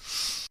together.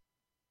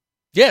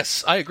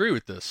 Yes, I agree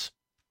with this.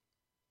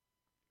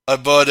 I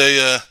bought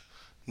a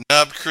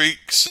Knob Creek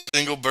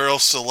Single Barrel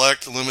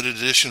Select limited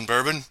edition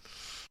bourbon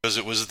because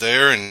it was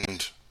there,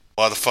 and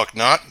why the fuck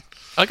not?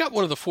 I got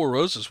one of the Four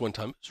Roses one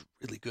time. It was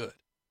really good.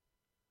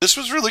 This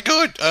was really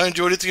good. I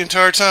enjoyed it the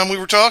entire time we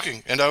were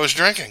talking, and I was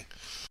drinking.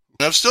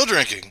 And I'm still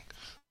drinking.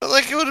 But,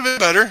 it would have been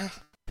better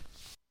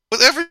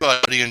with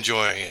everybody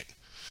enjoying it.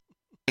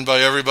 And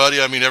by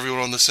everybody, I mean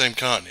everyone on the same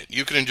continent.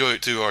 You can enjoy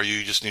it too, or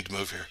you just need to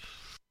move here.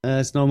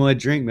 That's not my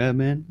drink,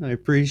 Maddman. I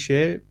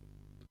appreciate it.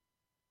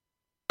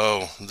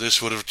 Oh,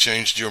 this would have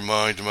changed your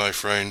mind, my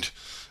friend.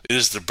 It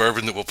is the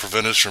bourbon that will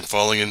prevent us from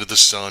falling into the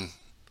sun.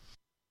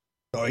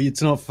 Oh,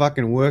 it's not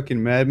fucking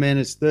working, Maddman.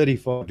 It's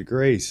 35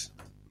 degrees.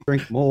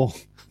 Drink more.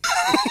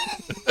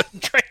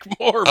 Drink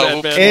more,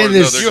 Maddman. And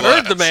you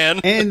heard the man.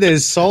 And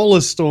there's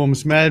solar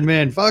storms,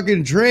 Maddman.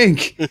 Fucking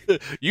drink.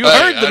 You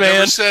heard the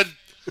man.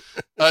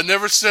 I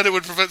never said it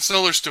would prevent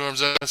solar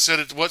storms. I said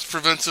it's what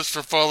prevents us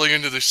from falling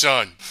into the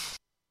sun.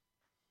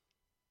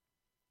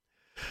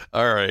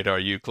 All right, are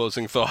you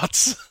closing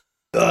thoughts?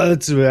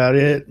 That's about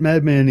it.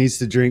 Maddman needs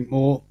to drink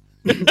more.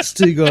 It's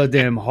too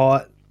goddamn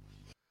hot.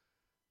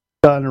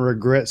 Starting to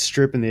regret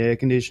stripping the air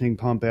conditioning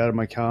pump out of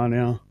my car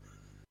now.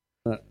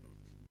 But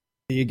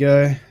there you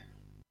go.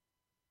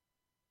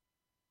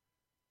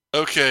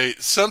 Okay,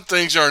 some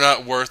things are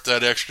not worth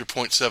that extra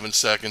 0.7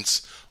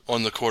 seconds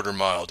on the quarter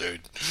mile,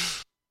 dude.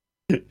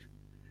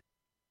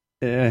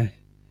 Yeah,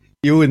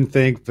 you wouldn't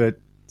think, but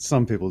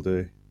some people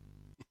do.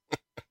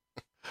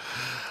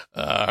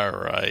 All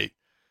right.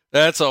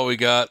 That's all we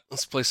got.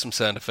 Let's play some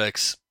sound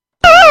effects.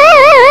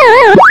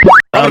 I'm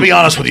going to be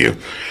honest with you.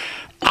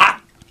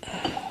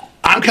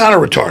 I'm kind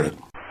of retarded.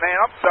 Man,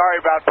 I'm sorry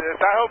about this.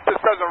 I hope this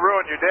doesn't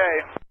ruin your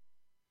day.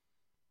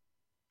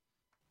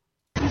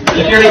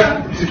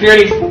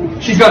 Security,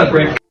 she's got a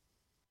break.